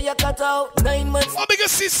cut you till you cut out. 9 months. Oh, bigger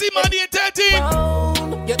CC money and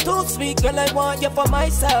 13. You're too sweet, girl. I want you for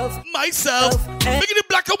myself. Myself. Bigger the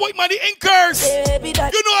black and white money anchors. Baby,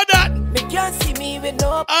 that you know that. Me can't see me with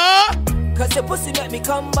no. Cause your pussy make me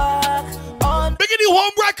come back. Bigger the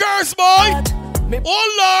home wreckers, boy.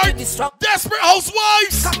 Oh Lord. Desperate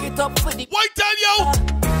housewives. Cock it up for the white tell you.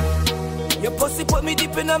 Your pussy put me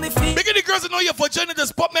deep in on me feet. Bigger the girls that know your vagina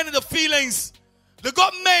just put men in the feelings. They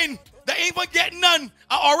got men that ain't even get none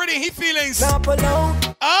are already in his feelings.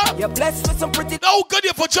 You're blessed with some pretty. No good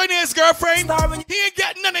your vagina is girlfriend. He ain't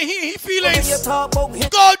get none of his feelings.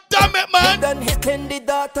 God damn it, man. Done hitting the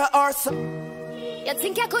daughter or some. You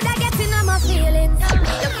think you coulda get in on my feelings? You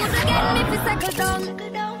coulda get me to settle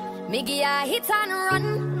down. Me give ya hit and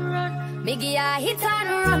run. Me give ya hit and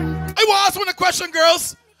run. I want to ask one a question,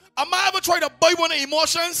 girls. Am I ever try to buy one of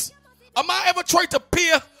emotions? Am I ever try to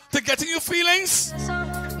pay to get in your feelings?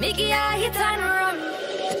 Me give ya hit and run.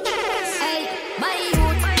 Hey, my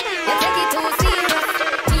youth, you take it too serious.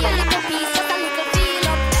 Me a little piece, just a little feel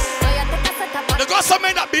up. So you take a set up. There got some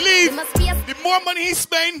men that believe the more money he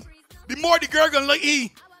spend, the more the girl gonna like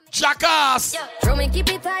he. Jackass. Keep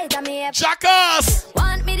it tight, Jackass.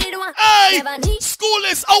 Want me did one. Hey, school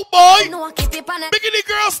is out, boy. Biggie the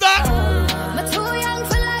girls that. I'm too young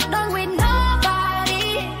for lockdown with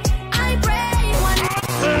nobody. I pray one.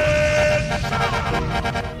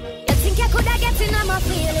 You think you coulda get in on my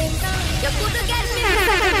feelings? You coulda get me.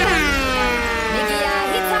 Miggy a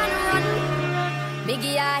hit and run.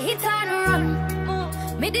 Miggy a hit and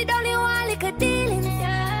run. Me did only one little dealings.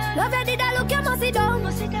 Love you did I look you must sit down.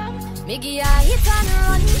 Miggy a hit and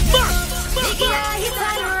run. Miggy a hit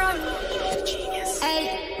and run.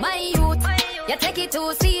 You take it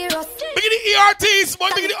too serious. Big the ERTs, boy,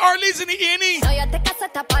 big the Arlies in the A&E. Now you take a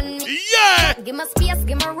set up on me. Yeah. Give me space,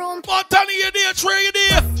 give me room. Montana, you there, Trey, you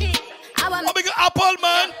there. Oh, big Apple,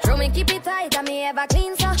 man. Throw me, keep it tight, and me ever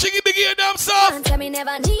clean, so. Chiggy, biggie, and damn soft. And tell me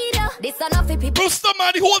never need her. This enough for people. Brewster,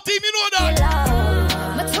 man, the whole team, you know that.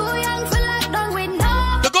 But too young for lockdown with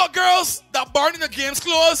no. They got girls that burn in the game's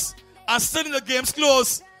clothes and still in the game's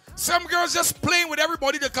clothes. Some girls just playing with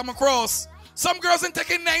everybody they come across. Some girls ain't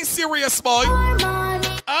taking nothing serious, boy.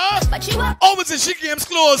 But you are always in she game's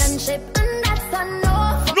clothes.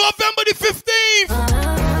 November the 15th.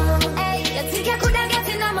 Hey, you think I could have get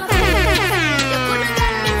in on my face? You could have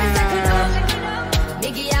got me the second.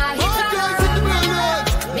 Miggy, I hit on.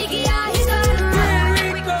 Miggy, I hit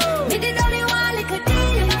on. Me did only one little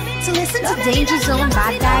thing. To listen to Danger Zone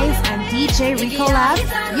Bad Guys and DJ Rico Love,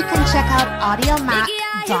 you can check out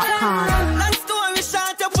audiomac.com.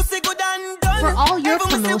 For all your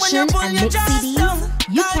promotion and mix CDs,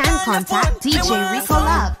 you can contact DJ Rico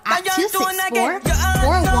Love at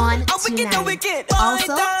 264-4129.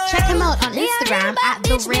 Also, check him out on Instagram at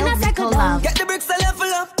The Real Rico Love. Get the bricks a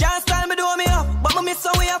level up, can't style me, do me up. But my miss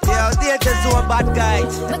we up. Yeah, Danger Zone Bad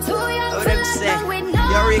Guys. How them say?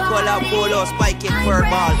 Your Rico Love, Polo, spiking fur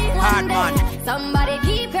ball, hard man. Somebody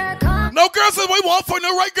keep your calm. No girls that we want for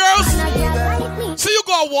no right girls. So you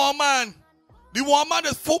got one man. The one man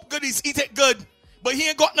is food good, he's eat it good, but he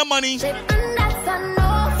ain't got no money.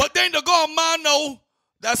 But then the got a man now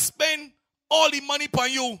that spend all the money on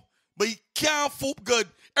you, but he can't food good.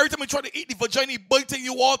 Every time you try to eat the vagina, biting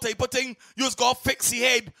you all type of thing, you just gotta fix your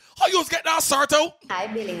head. How you just get that sort out? Hi,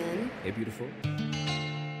 Billion. Hey, beautiful.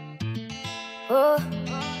 Oh.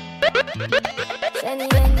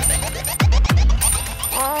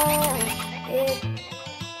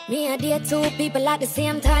 Me and dear two people at the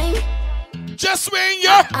same time. Just when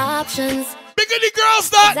you're options. Bigger the girls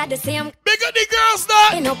that. At the same. Bigger the girls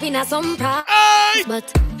that. Ain't up in a some problems. Hey.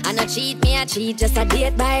 But I not cheat, me I cheat, just a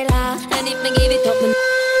date by law. And if me give it up, me...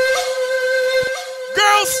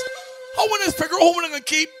 Girls, how when this figure, how when gonna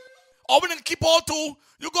keep? How when gonna keep all two?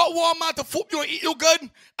 You got one man to food you and eat you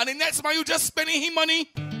good, and the next man you just spending his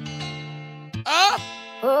money. Huh?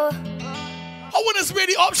 Oh. How when is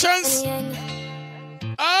really options?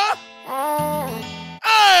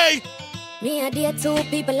 Hey. Me and dear two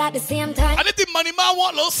people at the same time. And if the money man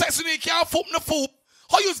want little sex and he can't foop no foop,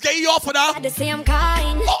 how you get you off of that? At the same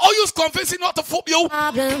kind. How you convincing not to foop you?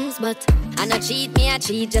 Problems, but I not cheat, me I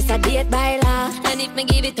cheat, just a date by law. And if me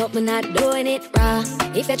give it up, me not doing it raw.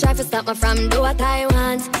 If you try to stop me from do what I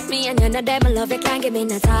want, me and you know them love, you can't give me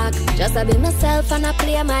no talk. Just I be myself and I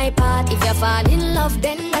play my part. If you fall in love,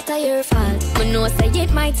 then that's your fault. Me know say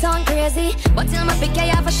it might sound crazy, but till my pick you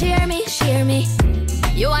have to share me.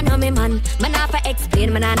 You a know me man have to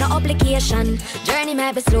explain, man no obligation. Journey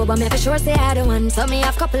may be slow, but me for sure say I the one. So me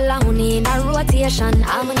have couple of honey in a rotation.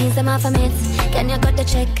 Harmonies them off a mates. Can you got the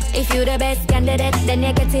check? If you the best candidate, then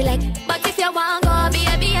you get elect. But if you want go,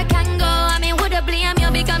 baby, you can go. I mean, woulda blame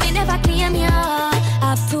you because me never claim you.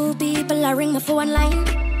 Have two people I ring my phone line,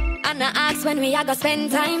 and I ask when we a go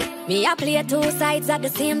spend time. Me I play two sides at the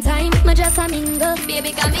same time. Me just a mingle,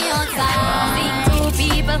 baby, got me outside. See two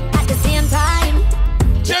people at the same time.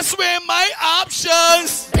 Just weigh my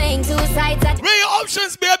options. Playing two sides at weigh your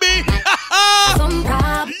options, baby. Some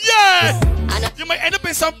problems. Yeah. You might end up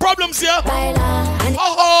in some problems here. We're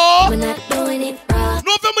not doing it raw.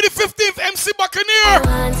 November the 15th, MC Buccaneer.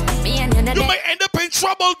 You might end up in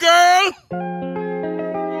trouble, girl.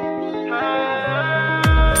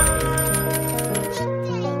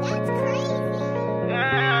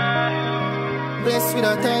 Blessed with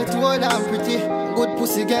a tight hold and pretty. Good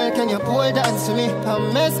pussy girl, can you pole dance to me?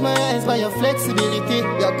 I'm mesmerized by your flexibility.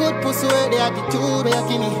 Your good pussy where the attitude where you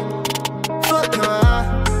give me. Fuck you,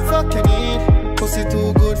 fuck you need. Pussy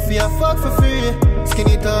too good for your fuck for free.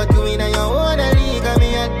 Skinny thought you in and you wanna league. And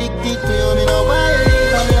me addicted to you, me know why you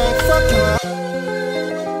leave. I'm like fuck you.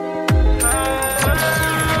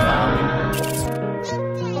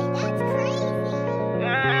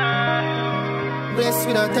 Blessed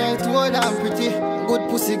with a tight hold and pretty. Good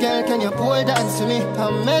pussy girl, can you pole dance to me?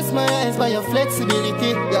 I'm mesmerized by your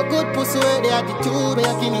flexibility. Your good pussy where the attitude where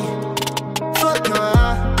you give me. Fuck you,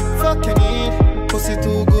 fuck you need. Pussy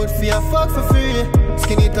too good for your fuck for free.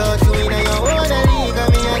 Skinny thought you in and you wanna league.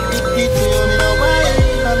 And me addicted to you, me know why you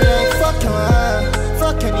leave. I'm like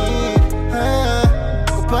fuck you need.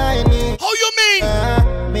 Goodbye you need. How you mean?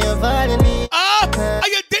 Me a violin. Are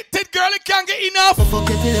you addicted, girl? You can't get enough. Fuck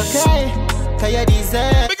you till you cry. Cause you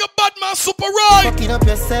deserve. Big a bad man, super right. Fucking up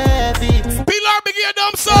yourself, Pilar, big your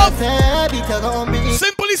damn self.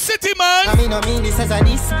 Simply City, man. I mean this as a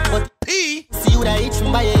this, but P. see you that itch me.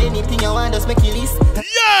 buy you anything you want, just make you list.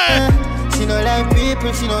 Yeah! She no like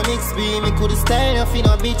people, she no mix me. Me could style if you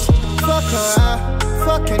no bitch. Fuck her,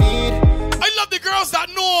 fuck her need. I love the girls that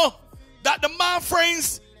know that the man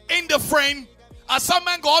friends ain't the friend. And some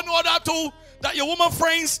men go know that too. That your woman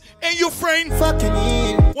friends ain't your friend. Fuck her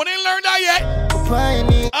need. When they learn that yet? Why you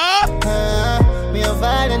need? Me have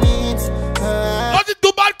all the needs. Nothing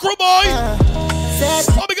too bad, crew boy.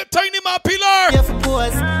 Oh, we got tiny man pillar. Yeah, for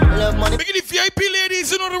pause. Love money. We get the VIP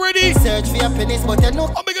ladies, you know already. Search for happiness, but you know.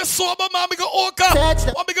 Oh, we got sober man, we got Oka.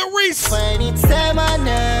 Oh, we got Reese. When it's time on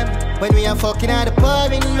them. When we are fucking at the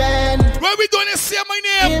pub in rain. When we doing say my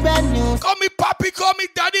name. Call me papi, call me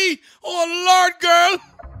daddy. Oh Lord, girl.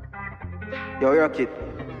 Yo, you're a kid.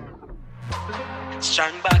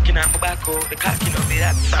 Strong back in my back, oh, the cocky no be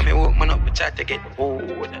that. From me walk man up, we try to get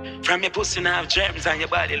old. From your pussy now have germs and your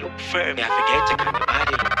body look firm. I forget to get your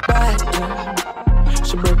body look bad.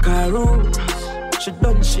 She broke her rules. She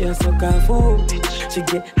done, she a suck her food. She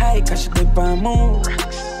get high cause she dip her mood.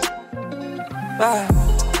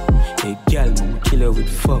 Hey girl, I'ma kill her with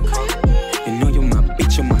fuck. You know you my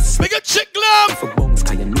bitch, you my son. Make a chick glam. For bones,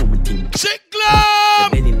 cause you know me think. Chick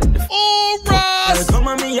glam. Oh, Ross. Come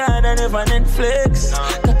on me yard and never Netflix.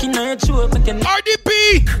 Cocky now you chew up again.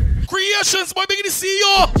 RDP Creations, boy, making the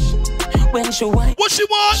CEO. When she white, what she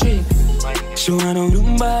want? She want a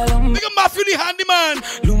lumba lumba. Make a Matthew the handyman.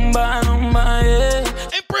 Lumba lumba,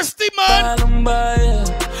 yeah. Empress the man. Lumba, yeah.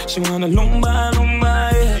 She want a lumba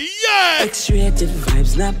lumba, yeah. Yeah. X-rated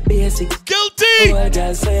vibes, not basic. Guilty. Oh,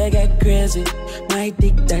 girl, so you get crazy. My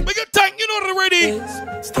dick that. Make a tank, you know already.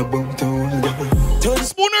 Stop on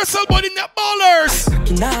Spoon herself body net ballers.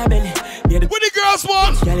 What the girls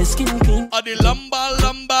want? Girl, skin clean. Are the lumba.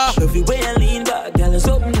 Love you way I lean back, girl, is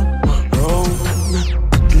open up.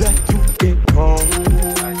 Like you get home.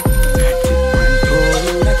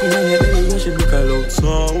 Like in your belly, you should look a lot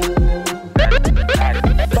so.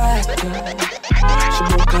 Back, she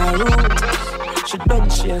broke her rules. She done,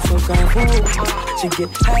 she a fuck her food. She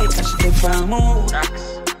get high, cause she get far more.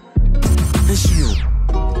 And she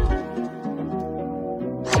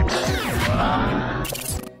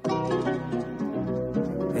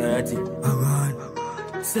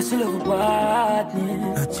say she love a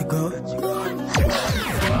partner. Let you go.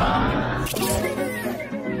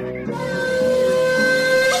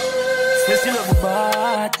 Say she love a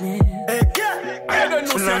partner. I don't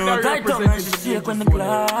know, say I represent you. Shake when the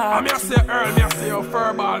glass. I'm here say Earl, me say your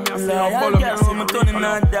furball, me say your bolo, me say your Rico. Me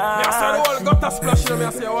say the whole gutter splash, me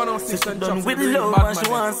say your 106 and chops. With love and she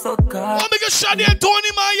wants so car. Oh, make a Shadi and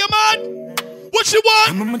Tony, man, you man. What she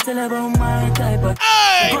want? I'ma tell her about my type of.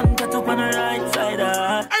 Hey! Gun cut up on the right side.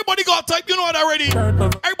 Everybody got type, you know that already.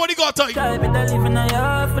 Everybody got type. Type in the living I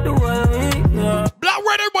have for the whole week. Black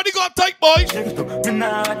red, everybody got type, boy.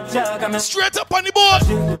 Straight up on the board.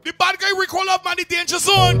 The bad guy Rico love man, the danger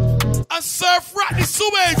zone. And surf rat the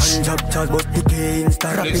sewage. Job charge, but the key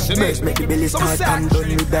insta rapid burst. Make the belly start and done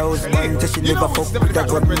with the house man. Say she never fuck with a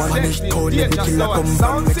gun man. Punish told every killer come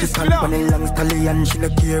back. Make it stand on a long stallion. She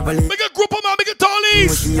look here valley. Make a group of man, make a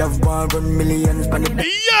tallies. She have bar run millions.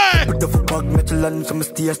 Yeah. Put the fuck metal on some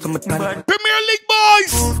stairs to my tan. Premier League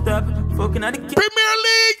boys. Fucking at the Premier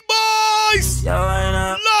League boys.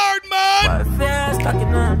 Lord man.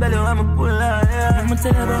 I'ma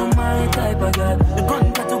tell her about my type of girl. The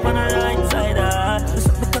gun cut up on the right side. Just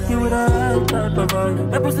up the cocky with a right type of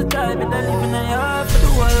girl. I push the type and I live in a yard for the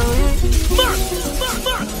whole week. Mark.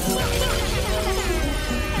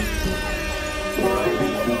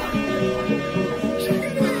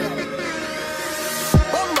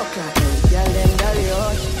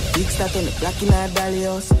 Big start on the black in our dolly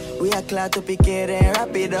house. We are glad to pick it and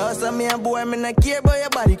wrap it up. So me a boy, me not care about your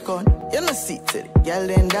body count. You know see to the girl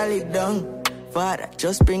then dolly down. Father,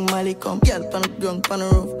 just bring Molly come. Girl pan the ground, pan the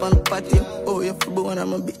roof, pan the patio. Oh, you feel born,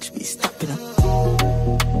 I'm a bitch, be stopping up.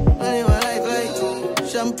 I live a life like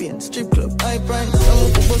champagne, strip club, high price. I'm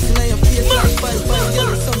up busting on your face like 5 pints.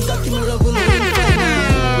 Girl, some cocky me love when I live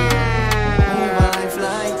a life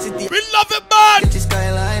like city. We love it, man. Get your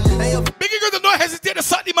skyline. Biggie girls don't hesitate to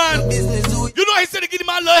suck the man. You know hesitate to give the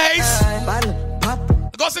man a little haste.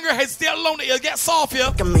 Go singer hesitate alone that you'll get soft here.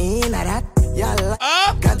 Come in like that.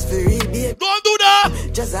 God's very deep. Don't do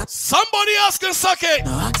that. Somebody else can suck it.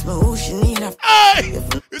 No, ask me who she need. Hey!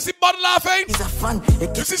 You see Bud laughing? He's a fun.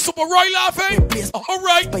 You see Super Roy laughing?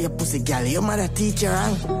 Alright. But your pussy gal, your mother teacher.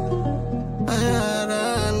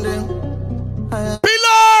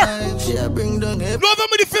 Pillar! She bring down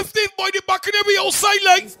November the 15th, boy, the back in every outside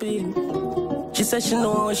like. She said she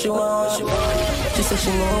know what she want. She said she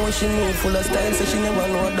know what she need. Full of style, so she never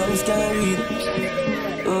know what dummies can read.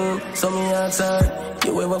 So me outside.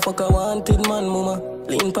 You ever fuck a wanted man, mama?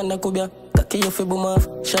 Lean panda kubia, cocky you fi boom off.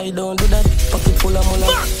 Shy don't do that, pocket full of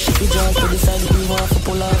mullah. Shifty jump to the side, we want to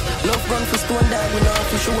pull off. Love gun for stone dog, we know how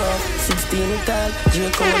to show off. 16 in tall,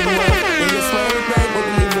 Draco and do off. And you smile bright, but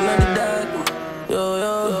we living on the dark. Yo,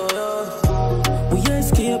 yo, yo, yo. We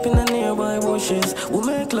escape in the nearby bushes. We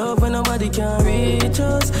make love when nobody can reach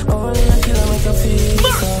us. Only a killer make you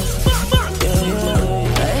feel soft. Yeah,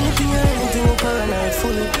 yeah. Anything, we paranoid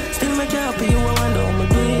fully. Still make you happy, you want to me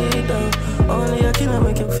bleed down. Only a killer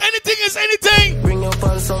make you feel. Anything is anything. Bring up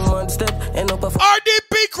on someone step, end up a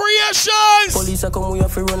RDP Creations. Police are come, we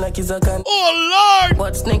have to run like it's a can. Oh Lord.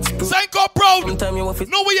 What's next? Psycho Proud. Sometime you have it.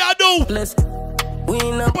 Know what you do. Let's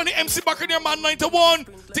win up. On the MC back in there, man, 91.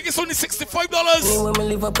 Tickets only $65. Anywhere me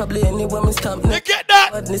live, probably anywhere me stop. You get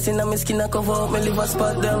that? Badness in my skin, I cover up, me live a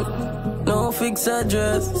spot them. No fix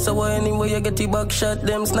address, so anyway you get the back shot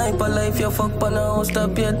them. Sniper life, you fuck pan a house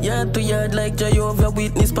stop yet. Yard to yard like Jehovah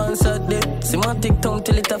Witness sponsored them. Semantic tongue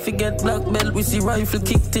till it a forget black belt. We see rifle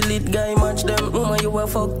kick till it guy match them. Woman you a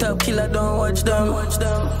fucked up, killer don't watch them.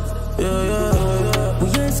 Yeah, yeah, yeah. We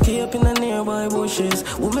escape in the nearby bushes.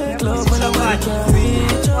 We make love when nobody can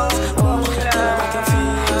reach us. Oh, killer make you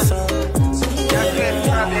feel so.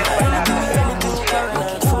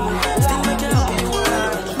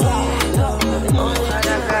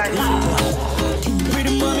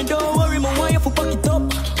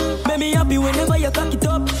 Whenever you cock it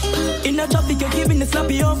up, in the traffic you're giving the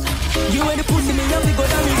slappy off. You and the pussy me have to go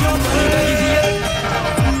down with your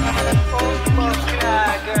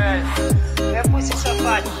girl. Your pussy so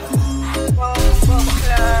fat.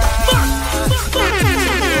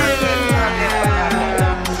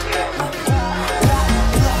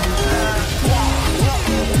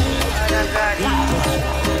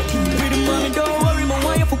 Pretty mommy, don't worry, my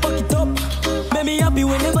wife will pack it up. Make me happy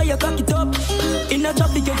whenever you cock it up. In the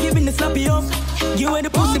traffic, you're giving the slappy off. You and the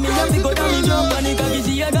pussy, me have to go down and jump. And the cocky,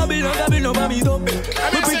 she a gobble, no mommy top.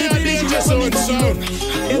 We pretty pretty, she just want me to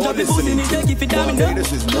you drop the pussy, me take it for damn it.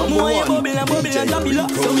 This is number one. one. Bubble and drop it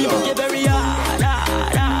up. So we book it very hard.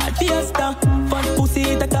 Fiesta, fat pussy,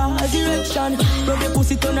 it a cause erection. Rub your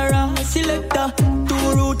pussy, turn around, selector.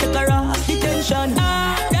 Two root, take a ras, detention.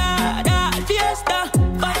 Fiesta,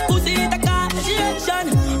 fat pussy, it a cause erection.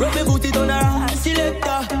 Rub your pussy, turn around,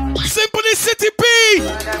 selector. Simplicity P.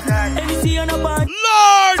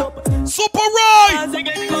 Lord, Super Roy.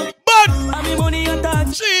 But I'm money attack.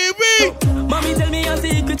 Chibi. Mommy tell me a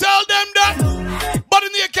secret. Tell them that. But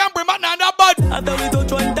in the camera, man, not that bad. After we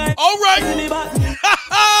touch one time. All right.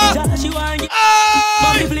 She want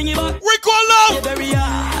Rico Love. Very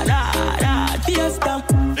hard. Fiesta.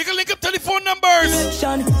 You can link up telephone numbers.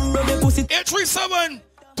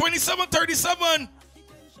 837-2737.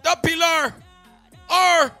 The Pillar.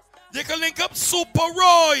 Or you can link up Super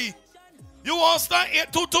Roy. You want to start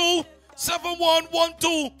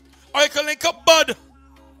 822-7112. Or you can link up Bud.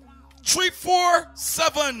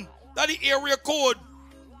 347. That's the area code.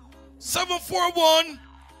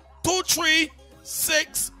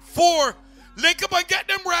 741-2364. Link up and get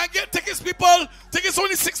them right. Get tickets, people. Tickets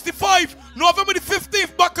only 65. November the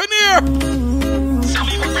 15th. Back on here.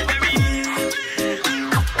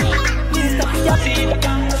 Please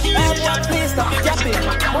stop yapping.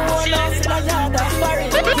 More lost in a yard of foreign.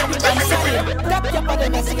 I'm sorry. Tap your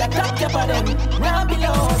bottom, I see a tap your bottom. Now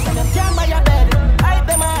below, and them jam by your bed. Hide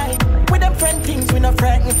them high. With them friend things, we no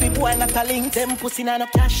frightened if we boy not a link. Them pussy not no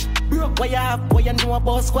cash. Broke what you have, boy you know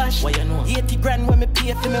about squash. What you know? 80 grand when me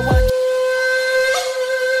pay for me watch.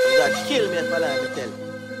 You got kill me if I lie, me tell.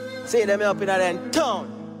 Say them up in a town.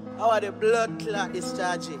 How are the blood clot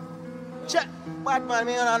discharging? Check. Bad man,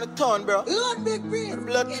 me on the town, bro. Lord big breeze.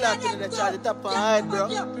 Blood clot in the charge, the top of hide, bro.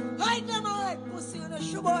 Hide them alright, pussy, on the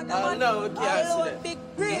shoe out the I know, we can't see them. Big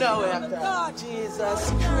breeze. No, we have to.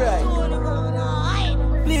 Jesus Christ.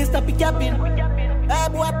 Please stop it capping. Hey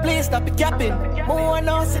boy, please stop it capping. More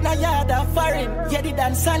house in a yard of foreign. Yeah, they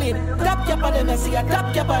done solid. Top cap of them, I see a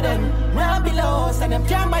top cap of them. Now below us and them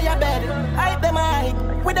can't buy your bed. Hide them hide.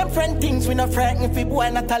 With them friend things, we no frightened if we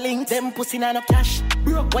boy not a link. Them pussy not no cash.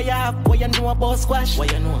 Broke what you have, boy you know about squash.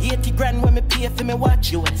 What you know? 80 grand when me pay for me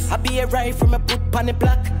watch. US. I be a rifle, me put pan the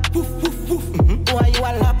block. Woof, woof, woof. Boy you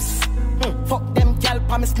a laps. Fuck them gal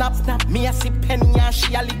pa me snap. Me a sip penny and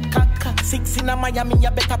she a lick cock. 6 in a Miami,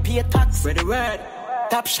 you better pay tax. Ready word.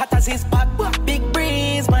 Top shot as his back. Big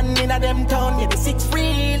breeze, man in a them town. Yeah, the 6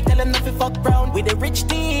 real. Tell them not to fuck round. With the rich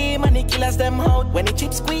team and the killers them out. When the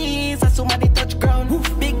chip squeeze, as soon as they touch ground.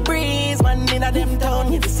 Big breeze, man in a them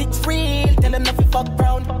town. Yeah, the 6 real. Tell them not to fuck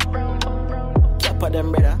round. Cap of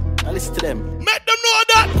them, brother. Now listen to them. Make them know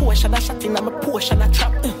that. Portion a shot in a my portion a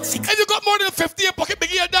trap. 6. And you got more than 50 in your pocket,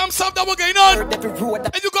 big your damn self that we're going on. And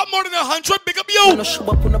you got more than 100, big up you.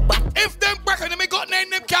 If them bracket them got name,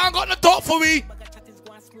 them can't got no talk for me.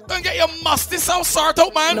 Don't get your musty self sort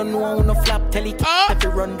out, man. No, no flap, tell it. If you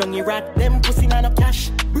run down your rat, them pussy man up cash.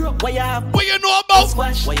 What you have? What you know about?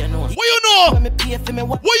 Squash. What you know? What you know? Let me pay for me.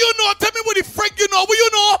 What you know? Tell me what the freak you know. What you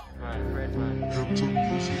know?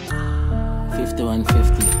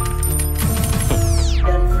 5150.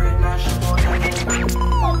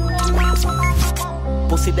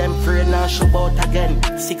 Pussy them afraid now, shoot out again.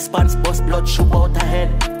 6 pants bust blood, shoot out a head.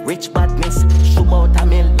 Rich badness, shoot out a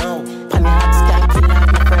mill. No, panny hot skank, kill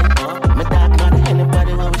out my friend. My dog not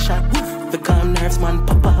anybody will shot. The calm nerves man,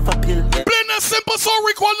 pop off a pill. Plain and simple, so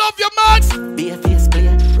Rico love your man. Be a face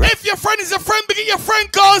player. If your friend is your friend, begin your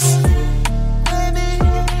friend cause. Baby,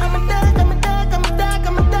 I'm a dog, I'm a dog, I'm a dog,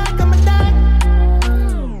 I'm a dog, I'm a dog.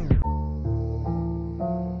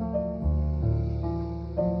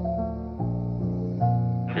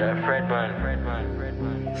 Yeah, Fred man.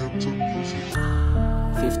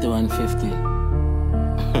 5150.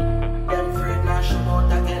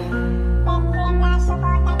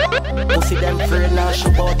 Pussy them afraid now,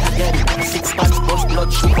 shoot out again. 6 pants bust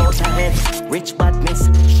blood, shoot out a head. Rich badness,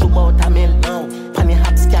 shoot out a mill. No, panny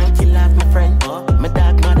hot skank, kill off my friend. My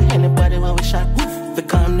dog not anybody when we shot. The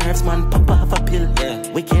calm nerves man, pop off a pill.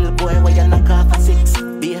 We kill a boy while you knock off a 6.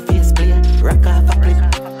 Be a face player, rock off a clip.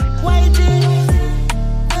 YG.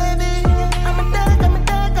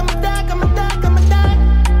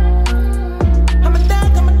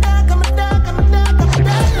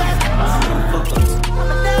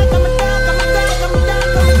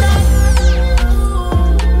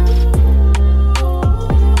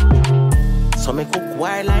 So me cook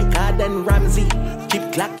wild like Garden Ramsay.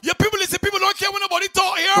 Keep clack. Your people listen, people don't care when nobody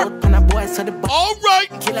talk here. Alright.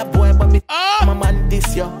 Kill a boy, but me my man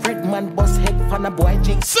this year. Fred man boss head fan a boy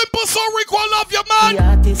jig. Simple, so Rico love your man. The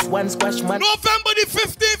artist one squash man. November the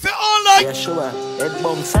 15th for all like. Yeah, sure. Head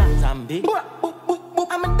bounce and big.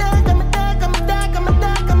 I'm a dog, I'm a dog, I'm a dog, I'm a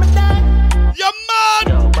dog, I'm a dog. Your man.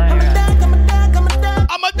 Yo, I'm a dog, I'm a dog, I'm a dog.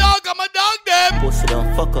 I'm a dog, I'm a dog them. Pussy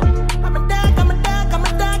don't fuck up. I'm a dog, I'm a dog, I'm a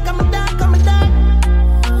dog, I'm a dog, I'm a dog.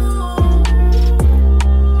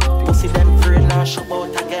 Pussy them afraid now, shoot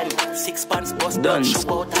out again. 6 pants bust done, shoot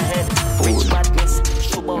out a head. Rich badness,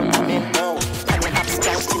 shoot out a man. No, and you have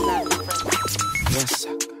scars still like. Yes,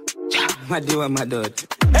 my dear, my dad.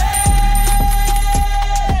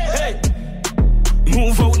 Hey,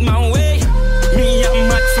 move out my way. Me, I'm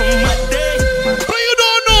mad from my day. But you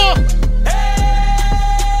don't know.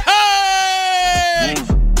 Hey,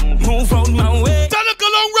 move out my way. Tell them go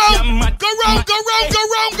long round. Go round, go round, go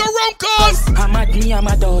round, go round, cause I'm mad, me, I'm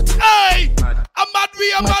a dog. Hey, I'm mad,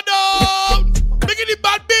 me, I'm a dog. Big at the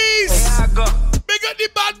bad bees. Big at the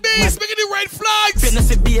bad bees. Big at the red flags.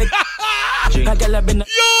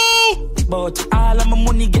 Yo! But all of my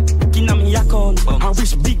money get in on my account. I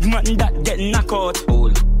wish big man that get knocked out.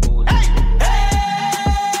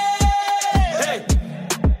 Hey,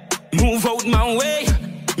 move out my way.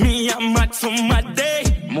 Me, I'm mad from my day.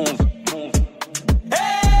 Move.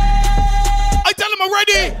 I tell him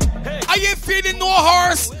already. I ain't feeding no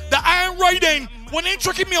horse that I ain't riding. When they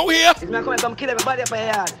tricking me out here. It's not going to come kill everybody up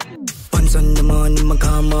in yard. Once on the morning, my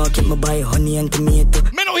car market, my buy honey and tomato.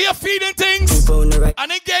 Men out here feeding things. And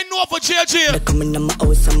they getting no for jail. They coming to my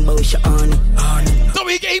house and bow on it. So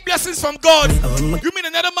we get blessings from God. You mean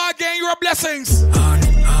another man getting your blessings?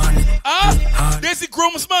 There's the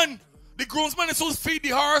groomsman. The groomsman is supposed to feed the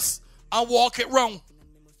horse and walk it round.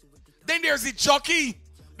 Then there's the jockey.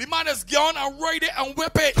 The man is gone and ride it and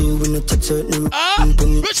whip it.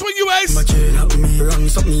 Which one you is?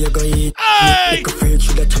 Hey!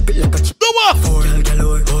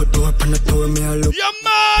 Yeah,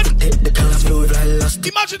 man!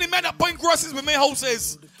 Imagine the man that point groceries with my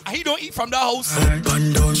houses and he don't eat from that house.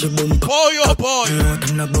 Boy, oh boy.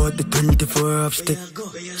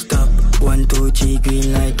 Stop. 1, 2, 3,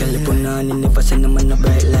 green light. California, never send them on the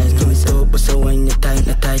bright lights. Don't stop, but so when you tight,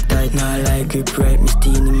 not tight, tight. Now like grip right, me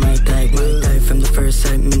stealing in my type. My type from the first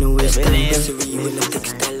sight, me no waste time. Misery with a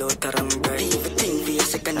textile out of them bright. Everything for your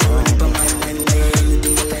second one, but my mind, anything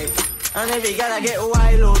you like. And every gotta get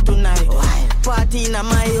wild out tonight. Party in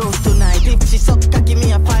my house tonight. If she suck cocky,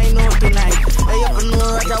 me a find out tonight. You can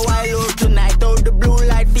know rather wild out tonight. Out the blue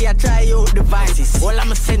light, be a try out devices. All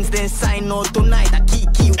I'm a sense then sign out tonight. I keep.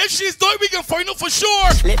 If she's doing, we can find out for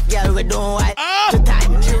sure. Left girl we don't white.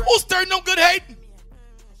 Who's turned down good head?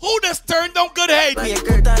 Who does turn down good head? You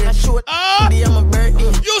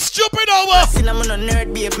stupid over. I'm on a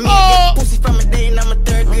nerd, babe. Me get pussy from a day and I'm a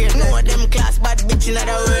 3rd grade. No of them class bad bitch in the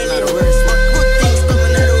world. Good things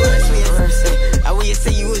coming out of the worst ways. I will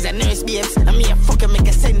say you was a nurse, babe.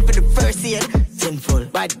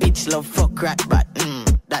 Bad bitch love fuck rat bat.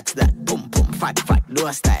 That's that. Boom boom fat fat. Do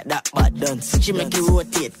a style that bad dance. She make you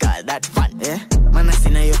rotate, call that fun. Yeah. Man I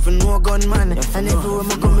seen her you for no gun man. And everywhere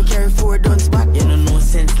me come me carry 4 guns back. You know no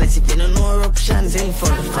sense like if you don't know eruptions. Ain't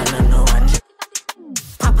fun I know one.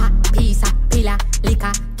 Papa, pizza, pillar,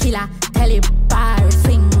 liquor, killer, telebar,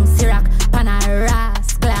 swing, syrup,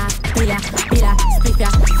 panaras, glass, pillar, spliff ya,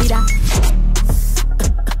 feeder.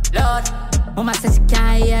 Lord, mama says she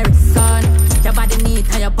can't hear it, son. Your body neat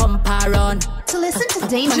and your bumper run. To listen to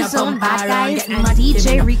Danger Zone Bad Guys and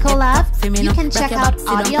DJ Rico Love, you can check out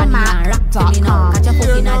audiomap.com. When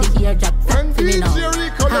DJ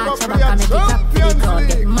Rico Love play a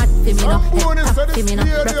champion, some bonus of the stadium.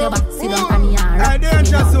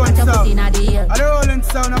 Danger Zone sound. I the rolling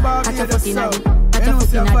sound about the other sound. You know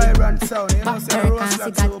it's a vibrant sound. You know it's a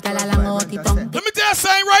roasted sound. Let me tell you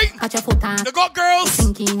something, right? They got girls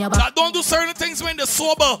that don't do certain things when they're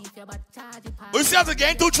sober. You see, after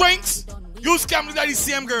getting 2 drinks, you scam with that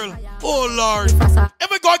same girl. Oh Lord.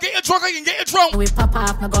 If I go get you drunk, I can get you drunk. We pop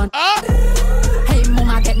off my gun. Hey,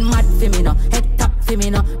 mama get mad for me no. Head top for me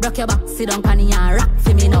no. Rock your back, sit down, panny and rock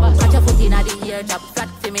for me no. Catch your foot in the ear, drop flat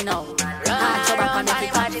for me no. Catch your back and make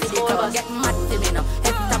it hot for the cover. Get mad for me no.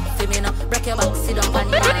 Head top for me no. Rock your back, sit down,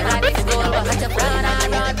 panny and rock for me no. Catch your foot in the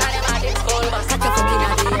ear, catch your foot in the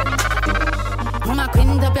ear. Mama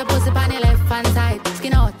queen up your pussy on the left hand side.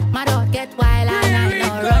 Skin out, mad out, get wild and I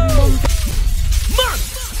know run boom.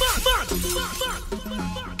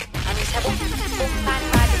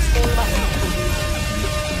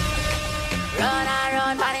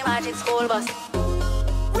 Run, Panny Magic School Bus.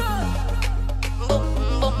 Boom,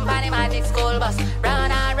 boom, Panny Magic School Bus.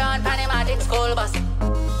 Run, Panny Magic School Bus.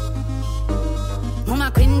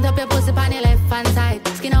 Mama quint up your pussy on the left hand side.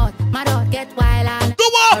 Skin out, mad out, get wild and do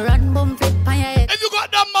what? Run, boom, flip on your head. If you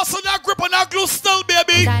got that muscle, that grip and that glue still,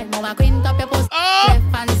 baby. Mama quint up your pussy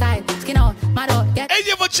left hand side. Skin out, mad out, get. Hey,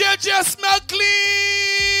 you have a JJ smell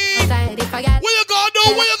clean. Side, if I get. What you gonna do?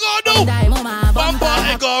 What you gonna do? Bumper,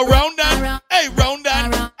 I go round that. Hey, round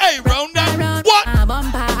that. Hey, round that. What?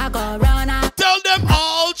 Tell them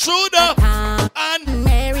all through the. And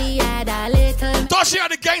Mary had a little. Thought she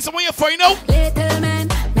had a gangster when you find out. Little man,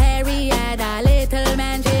 Mary had a little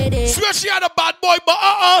man. Swear she had a bad boy, but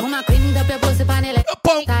Mama quint up your pussy on the left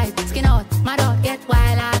side. Skin out, mad out, get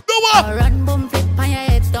wild out. Do what? Run, boom, flip on your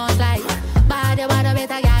head, don't slide. Bad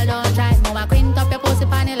better girl, don't try. Mama quint up your pussy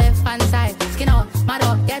on the left hand side. Skin out, mad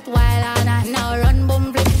out, get wild out. Now run,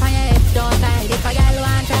 boom, flip on your head, don't slide. If a girl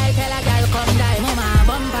want try, tell a girl come die. Mama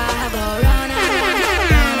bumper, I go run,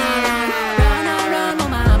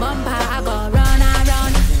 mama bumper, I go run.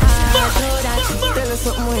 Tell her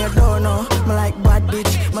something when you don't know. Me like bad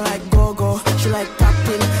bitch, me like go-go. She like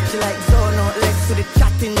tapping, she like zono. Legs to the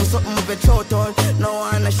chatting, something with a throat all. No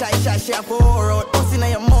one a shy, she have 4 out. Pussy in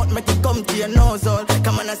your mouth, make it come to your nose all.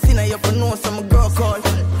 Come on, I see now you for know some girl call.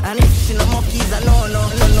 And if she no monkeys, I no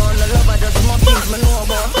love her, just monkeys, me know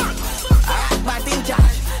about. Bad in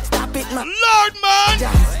charge, stop it, man. Lord, man.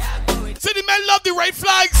 See, the men love the right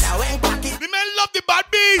flags. The men love the bad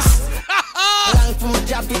bees.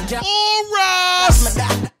 Oh, Ross.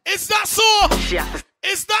 Is that so?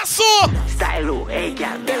 Is that so? Style, hey,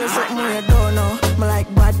 girl. Tell her something you don't know. Me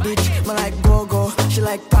like bad bitch, me like go-go. She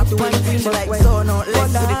like tapping, she like zono.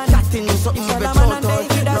 Legs to the chatting, something with a throat all.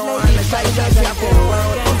 No one a shy, she have 4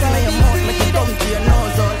 out. Pussy in your mouth, make it come to your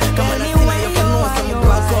nose all. Come on, I see now you can know some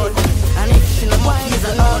girl call. And if she no monkeys, I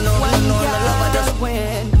no love her, just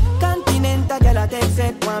win. Continental girl I take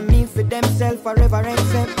set. Want me for themself forever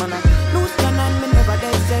except. Man I lose cannon, me never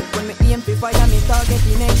dead set. When me aim for fire, me target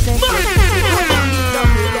in excess.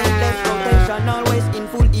 Left rotation always in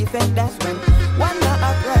full effect. That's when one not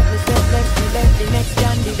act right, me step left, the left, the next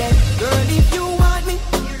candidate. Girl, if you want me,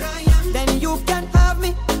 then you can have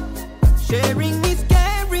me. Sharing is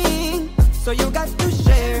caring, so you got to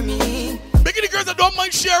share me. Making the girls that don't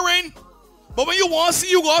mind sharing, but when you want to see,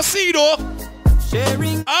 you gonna see though.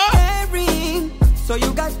 Sharing, caring, so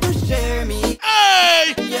you got to share me.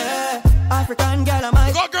 Hey! Yeah, African girl, am I?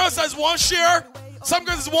 You got girls that want share. Some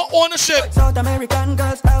girls want ownership. South American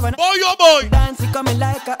girls have an boy, your boy. Dancing coming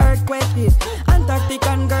like a earthquake. This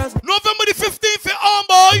Antarctican girls. November the 15th, on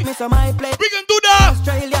boy. Miss on my plate. We can do that.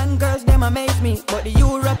 Australian girls, them amaze me, but the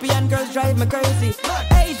European girls drive me crazy.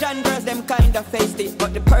 Asian girls, them kinda feisty,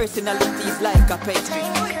 but the personality is like a pastry.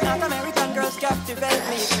 North American girls captivate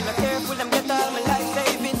me. Not careful, them get all my life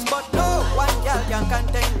savings, but no one girl can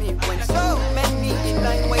contain me. When so many in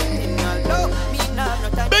line waiting, although me now no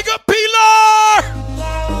time. Big up Pilar.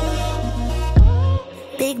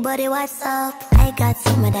 Big body, what's up? I got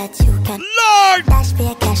some of that you can. Lord! Dash for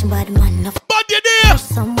your cash, but man, no. But you there?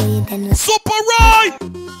 Some weed and Super right!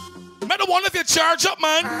 the one that you charge up,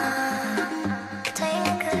 man.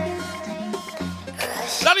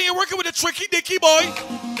 That you're working with a tricky dicky boy.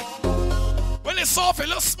 When it's soft, it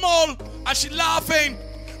looks small, and she laughing.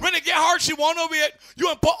 When it get hard, she wanna wait. You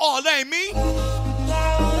and put all that in me.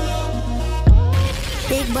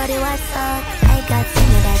 Big body, what's up? I got some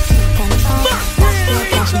of that you can talk. Last year,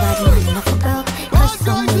 cash body, enough for broke. Cause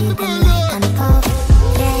some weed and light and puff.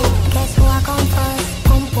 Yeah, guess who I come first?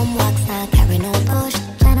 Pum pum wax, not carry no push.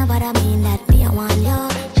 Tryna bother me that me, I want you.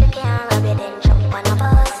 She can't rub it, then jump on a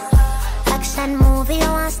bus. Action movie,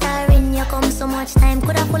 you want star in. You come so much time,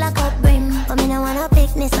 coulda full of cup brim. But me no wanna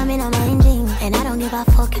picnic, so me no mind drink. And I don't give a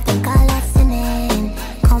fuck if them call us sinning.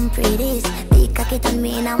 Come pretty, big cocky on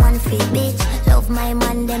me in a one feet bitch. Love my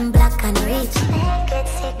man, them black and rich. Get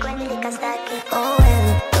sick when liquor start kick. Oh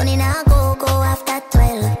well, don't need a go after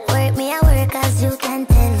 12. Work me a work as you can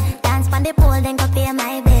tell. Dance on the pole, then go pay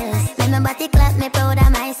my bills. Make my body clap, me proud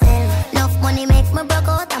of myself. Enough money make me broke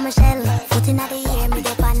out of my shell. Foot in the air, me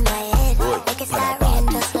dip on my head. Make it start rain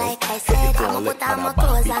just like I said. I'ma put on my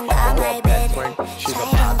clothes and go on my bed. She's a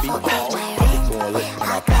Try Barbie. don't fuck with my ring.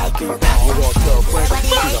 Act like you got You want to friend?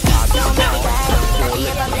 She's a Barbie.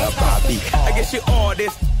 Barbie. I guess you all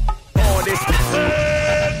this.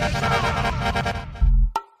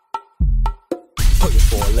 Put your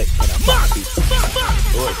phone leg on a Barbie.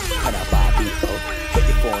 On a Barbie. Put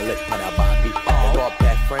your phone leg on a Barbie. You got a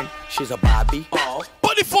best friend? She's a Barbie.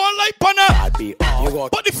 Put the phone light on her. Barbie. You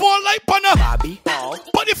got Put the phone light on her. Barbie.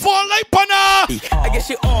 Put the phone light on her. I guess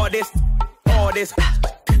you all this.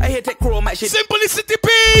 I hate that chrome, she Simplicity P.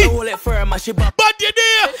 hold it firm, she bop. But you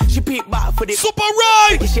there. She peek back for the Super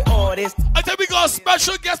right. She all this. I think we got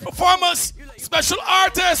special guest performers, special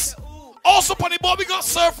artists. Also, on the board, we got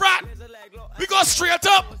Surf Rat. We got Straight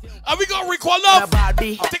Up. And we got Rico Love.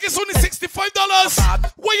 Tickets only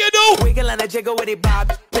 $65. What you do? Wiggle and a jiggle with the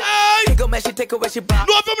Barbie. Hey. Take a man, she take away she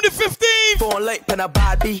Barbie. November the 15th. Phone light pen a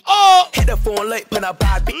Barbie. Oh. Hit the phone light pen a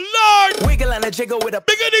Barbie. Lord. Wiggle and a jiggle with a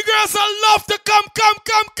bigger the girls I love to come.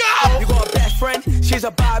 You got a best friend, she's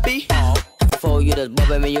a Barbie. For you just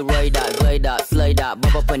bubble me, you ride that, glide that, slide that,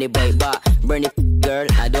 bub up on the bike back. Burn it, girl,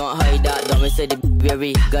 I don't hide that. Don't me say the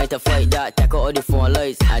baby, going to fight that. Take out all the phone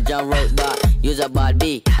lights, I jump right back. Use a bad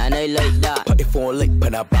B, and I like that. Put the phone light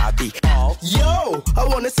pen a Barbie. Yo, I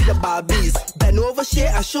wanna see the Barbies. Bend over,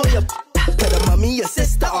 share, I show you. Tell the mommy, your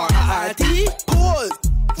sister, or her auntie. Pause.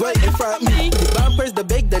 Right in front of me, the bumpers, the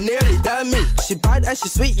big, the nearly done me. She bad and she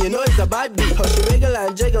sweet, you know it's a bad beat. How she wiggle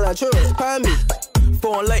and jiggle and throw it upon me.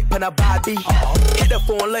 Phone light pen a Barbie. Hit the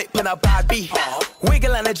phone light pen a Barbie.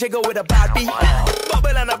 Wiggle and a jiggle with a Barbie.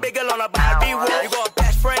 Bubble and a biggle on a Barbie. You got a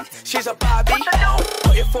best friend, she's a Barbie.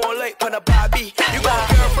 Put your phone light pen a Barbie. You got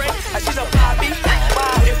a girlfriend, and she's a Barbie.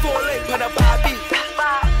 Put your phone light pen a Barbie.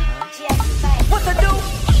 What to do?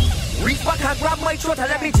 Reach back and grab my throat and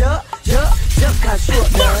let me jerk and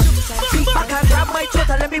short, girl. Reach back and grab my throat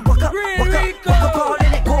and let me walk up all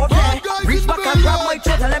in it, go there. Reach back and grab my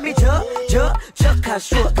throat and let me jerk and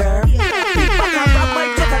short, girl. Reach back and grab my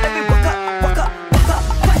throat and let me walk up.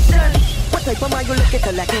 Question: what type of man you looking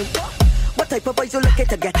to lacking? What type of boys you looking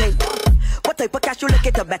to getting? What type of cash you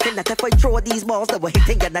looking to betting? That if I throw these balls that were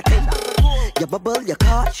hitting and nothing. You bubble, you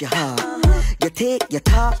catch, you hard. You take, you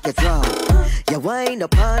talk, you draw. You wind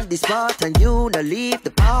up on the spot and you no leave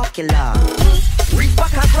the parking lot. Reach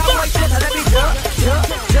back and grab my throat and let me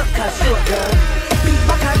jerk and short, girl. Reach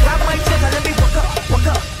back and grab my throat and let me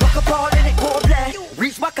walk up all in it, go play.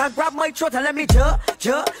 Reach back and grab my throat and let me jerk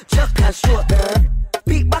and short, girl.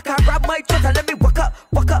 Beat back and grab my throat and let me walk up.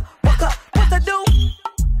 What to do?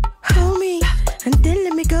 Hold me and then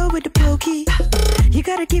let me go with the pokey. You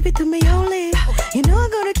gotta give it to me only. You know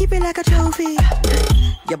I'm gonna keep it like a trophy.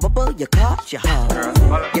 You bubble, you catch, you hard.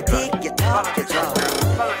 You take, you talk, you draw.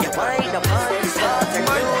 You wind up on the spot and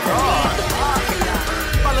you leave the parking lot.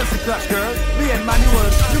 Balance the clutch, girl. Me and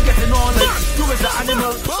Manuel, you getting on it. You is the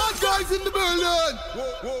animal. Bad guys in the building.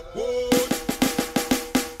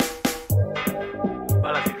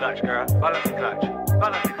 Balance the clutch, girl. Balance the clutch.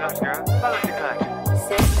 Balance the clutch, girl. Balance the clutch.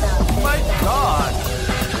 My God.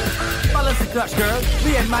 Balance the clutch, girl.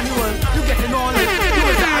 Me and Manuel, you getting on it. You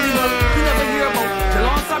is the animal. You never hear about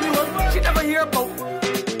Jalon Samuel. She never hear about.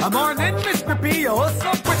 I'm morning, Miss Grippy. Oh,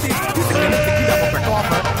 so pretty. Music and a ticky that will break off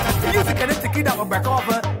her. Music and a ticky that will break off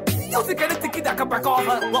her. Music and a ticky that can break off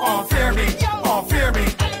her. Well, all fear me. All fear me.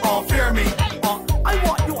 All fear me. I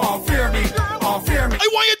want you all fear me. All fear me. I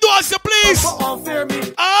want you to answer, please. All fear me.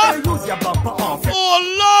 Use your bumper. All fear. Oh,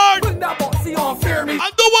 Lord. Bring that boxy. All fear me.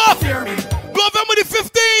 And do what? Fear me. November the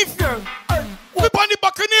 15th. We on the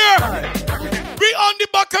Buccaneer. We on the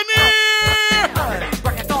Buccaneer.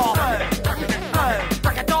 Break it off.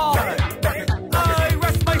 Break it off.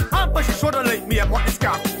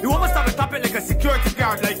 security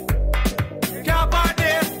guard like, you can't park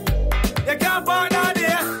there. You can't park down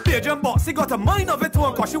there. Pigeon box, she got a mind of it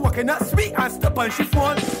one, cause she walking that sweet and step on she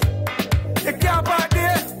phone. You can't park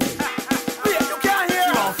there. You can't hear.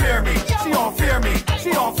 She don't fear me. She don't fear me.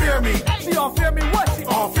 She don't fear me. She don't fear me. What? She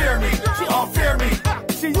don't fear me. She don't fear me.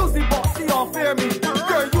 She use the box. She don't fear me.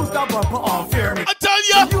 Girl, use that bumper. Don't fear me. I tell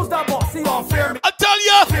ya. She use that box. She don't fear me. I tell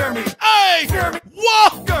ya. Fear me. Hey. Fear me.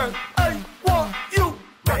 What? Girl, I want you.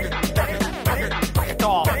 Back it off. Back it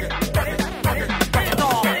off. Back it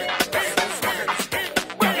off.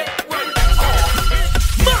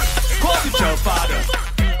 Call the child father.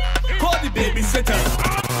 Call the babysitter.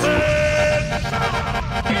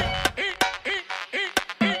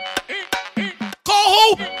 Call who?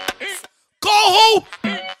 Call who?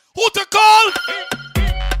 Who to call?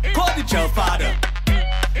 Call the child father.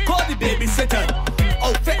 Call the babysitter.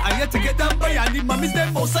 Outfit I yet to get done by and the mommy's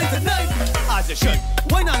them outside tonight. As you should.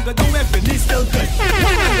 Why not go down when the still good?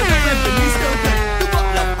 Why not go down when the still good? You got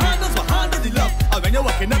love, handles for handle the love. And when you're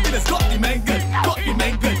walking up, it's got the man good. Got the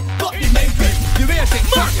man good. Got the man good. The way I take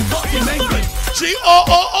back, you got the man good.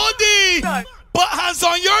 G-O-O-O-D. Put hands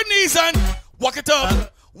on your knees and walk it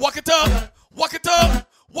up. Walk it up. Walk it up.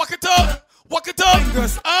 Walk it up. Walk it up. You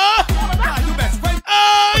best friend.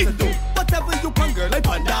 Hey. Whatever you can, girl, I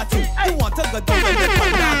pan that too. You want to go down and let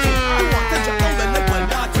pan that too. You want to jump down and let pan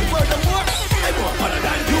that too. Furthermore, I'm more funner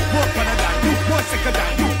than you, more funner than you, more sicker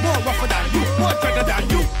than you, more rougher than you, more dreader than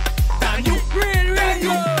you, than you.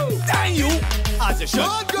 As you should.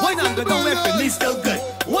 Why not go down if your knees still good?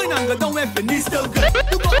 Why not go down if your knees still good?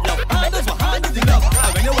 You got love, handles behind you, the love.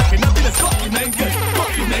 And when you're walking up, it's got the man good, got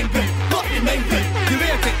the man good, got the man good. The way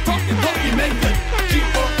I take talk, you got the man good.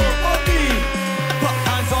 G-O-O-O-D. Put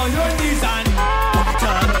hands on your knees and walk it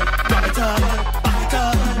up, back it up,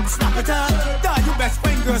 snap it up. That you best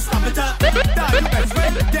friend, girl, snap it up. That you best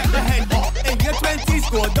friend, get the head off. In your 20s,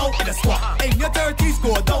 go down in a squat. In your 30s,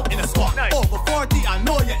 go down in a squat. Over 40, I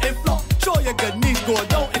know you're in flop. Show your good knees, go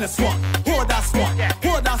down in a squat. Hold that squat,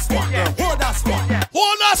 hold that squat, hold that squat.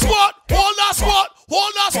 Hold that squat, hold that squat,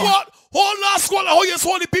 hold that squat, hold that squat. How you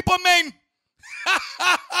swallow the people, man?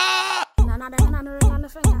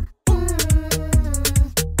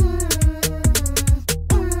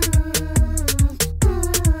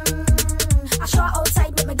 I show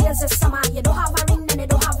outside with my girls this summer. You don't have a ring, then you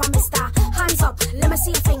don't have a mister. Hands up, let me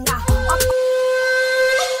see your finger. Up.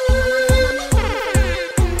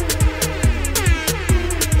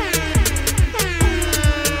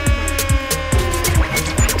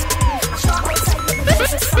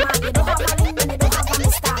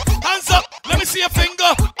 Hands up, let me see your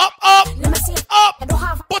finger. Up, up, up.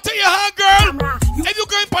 Put it in your hand, girl. If you're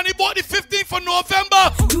going on the boat the 15th of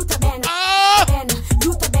November.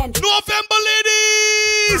 November,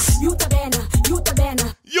 ladies. You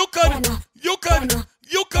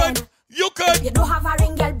could. You don't have a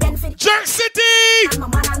ring, girl, benefit. Jerk City.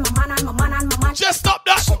 Just stop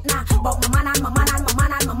that. But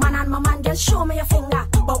my man, girl, show me your finger.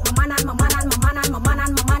 But my man,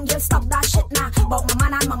 girl, stop that shit now. But my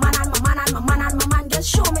man, girl,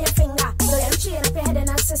 show me your finger. So you cheer up your head and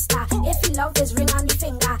a sister. If he love his ring on the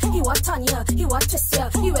finger, he will turn you, he will twist you,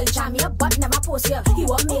 he will jam you, but never post you. He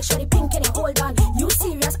will make sure the pink in your hold on. You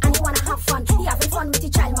serious and you wanna have fun. He having fun with the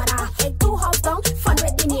child mother. Take 2 house down, fun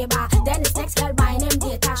with the neighbor. Then his next girl buying him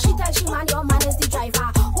data. She tell she man, your man is the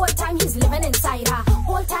driver. Whole time he's living inside her.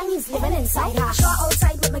 Whole time he's living inside her. Show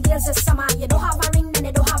outside with my girls this summer. You don't have a ring, then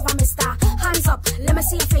you don't have a mister. Hands up, let me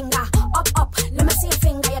see your finger. Up, up, let me see your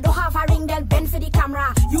finger. You don't have a ring, then bend for the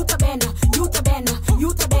camera. You to bend, you to bend,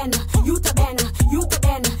 you to bend, you to bend, you to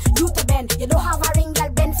bend, you to bend. You don't have a ring, girl,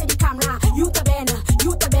 bend for the camera. You to bend,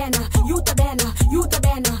 you to bend, you to bend, you to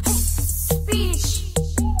bend. Speech,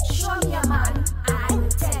 show me your man, and I will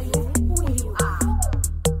tell you who you are.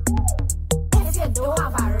 If you don't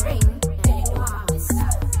have a ring, then you don't have a mister.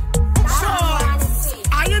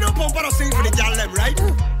 I you know pump out sing for the gal them, right?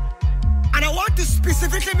 And I want to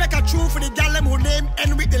specifically make a tune for the gal them who name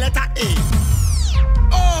end with the letter A.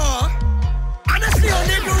 Oh, honestly, her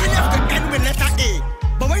name don't really have to end with letter A.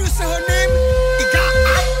 But when you say her name, it got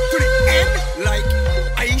A to the end, like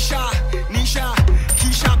Aisha, Nisha,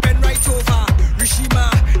 Keisha, Ben right over, Rishima,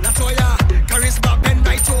 Latoya, Charisma, Ben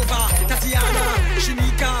right over, Tatiana,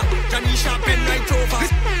 Shinika, Janisha, Ben right over.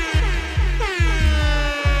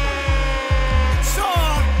 So,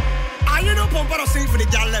 I you know pump out sing for the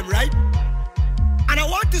gal them, right? And I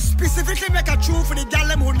want to specifically make a tune for the gal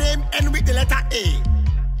them who name end with the letter A.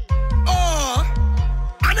 Oh,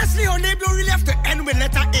 honestly, her name don't really have to end with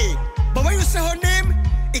letter A. But when you say her name,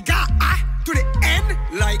 it got A to the end,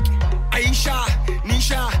 like Aisha,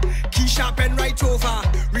 Nisha, Keisha, Ben right over,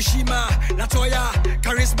 Rishima, Latoya,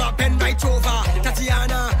 Charisma, pen right over.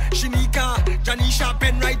 Tatiana, Shinika, Janisha,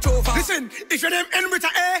 pen right over. Listen, if your name end with a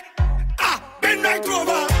A, pen right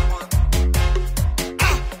over.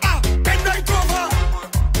 Pen right over.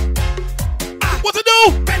 What to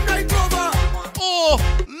do? Pen right over. Oh,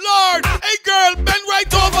 Lord. Hey, girl, bend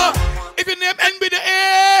right over. If your name end with the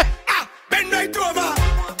A, bend right over.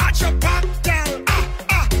 At your back, girl.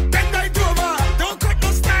 Bend right over. Don't cut no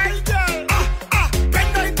style, girl.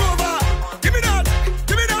 Bend right over. Give me that.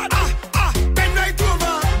 Give me that. Bend right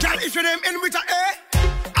over. Girl, if your name end with a A,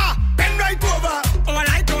 bend right over. Oh, I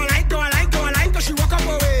like, she walk up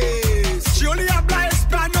her waist. She only have blind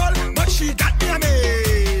Spaniel, but she got me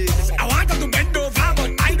amazed. I want her to bend over,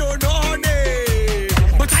 but I don't know her name.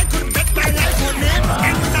 But I could bet my life her name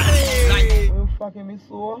end with a A. You fucking me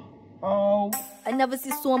so. Oh. I never see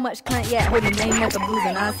so much cunt yet. Hold your name like a blues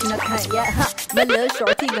and I ain't seen a cunt yet. Ha, my little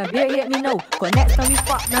shorty gon' beer hit me no. Cause next time we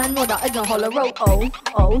fuck, now I know that I gon' hold a roll. Oh.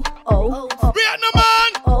 Vietnam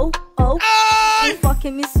man. Oh. Hey. You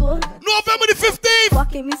fucking me so. November the 15th.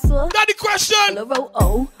 Fucking me so. Daddy question. Hold a roll.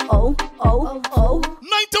 Oh.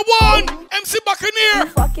 91. MC Buccaneer. You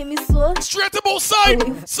fucking me so. Straight to both sides.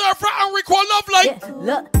 Surfer and Rico Love like. Yeah,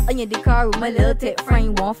 look, I'm in the car with my little tip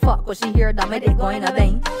friend. Won't fuck cause she hear that my dick going a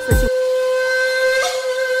bang. So she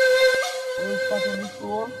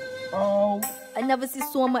I never see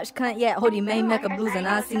so much cunt yet. Hold your main make a blues and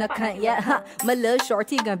I ain't seen a cunt yet. Ha, my little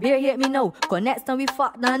shorty gon' beer hit me no. Cause next time we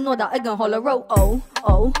fuck, now I know that I gon' hold a roll. Oh,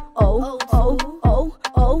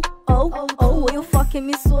 what you fucking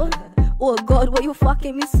me so? Oh God, what you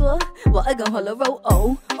fucking me so? Well, I gon' hold a roll.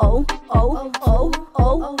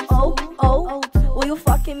 What you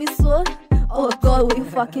fucking me so? Oh God, what you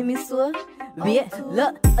fucking me so? Yeah,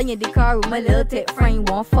 look, I'm in the car with my little tip friend.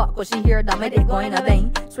 Won't fuck cause she hear that my dick going a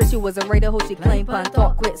bang. Swear she was a raider who she claim pan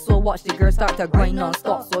talk with. So watch the girl start to grind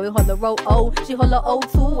non-stop. So you holler roll, she holler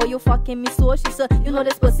too. What you fucking me so? She said, you know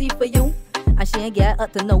this pussy for you. And she ain't get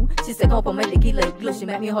up to know. She said, come up on my dicky like glue. She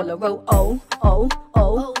make me holler roll,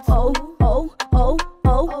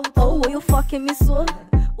 what you fucking me so?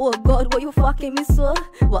 Oh God, what you fucking me so?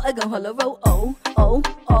 Well, I gon' holler roll,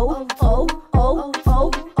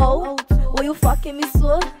 what you fucking me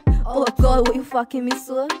so? Oh God, what you fucking me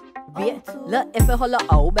so? Yeah, look, if I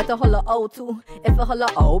holler better holler too. If I holler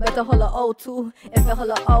better holler too. If I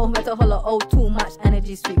holler better holler too. Much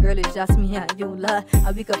energy, sweet girl, it's just me and you, love.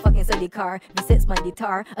 And we could fucking sell the car, V6 my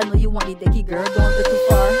guitar. I know you want the dicky girl, don't go too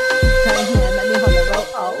far. Come here, let me holler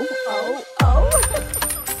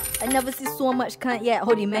I never see so much cunt yet.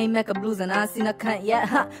 Hold your main make a blues and I ain't seen a cunt yet.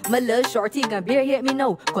 Ha, my little shorty gon' beer hit me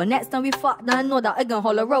no. Cause next time we fuck, now I know that I gon'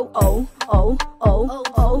 hold a roll.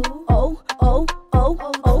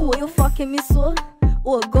 What you fucking me so?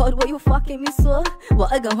 Oh God, what you fucking me so? Well,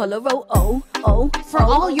 I gon' hold a roll. For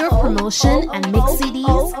all your promotion and mix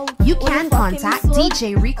CDs, you can contact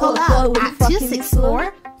DJ Rico Love at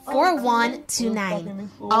 264-4129.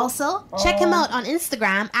 Also, check him out on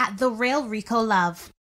Instagram at The Real Rico Love.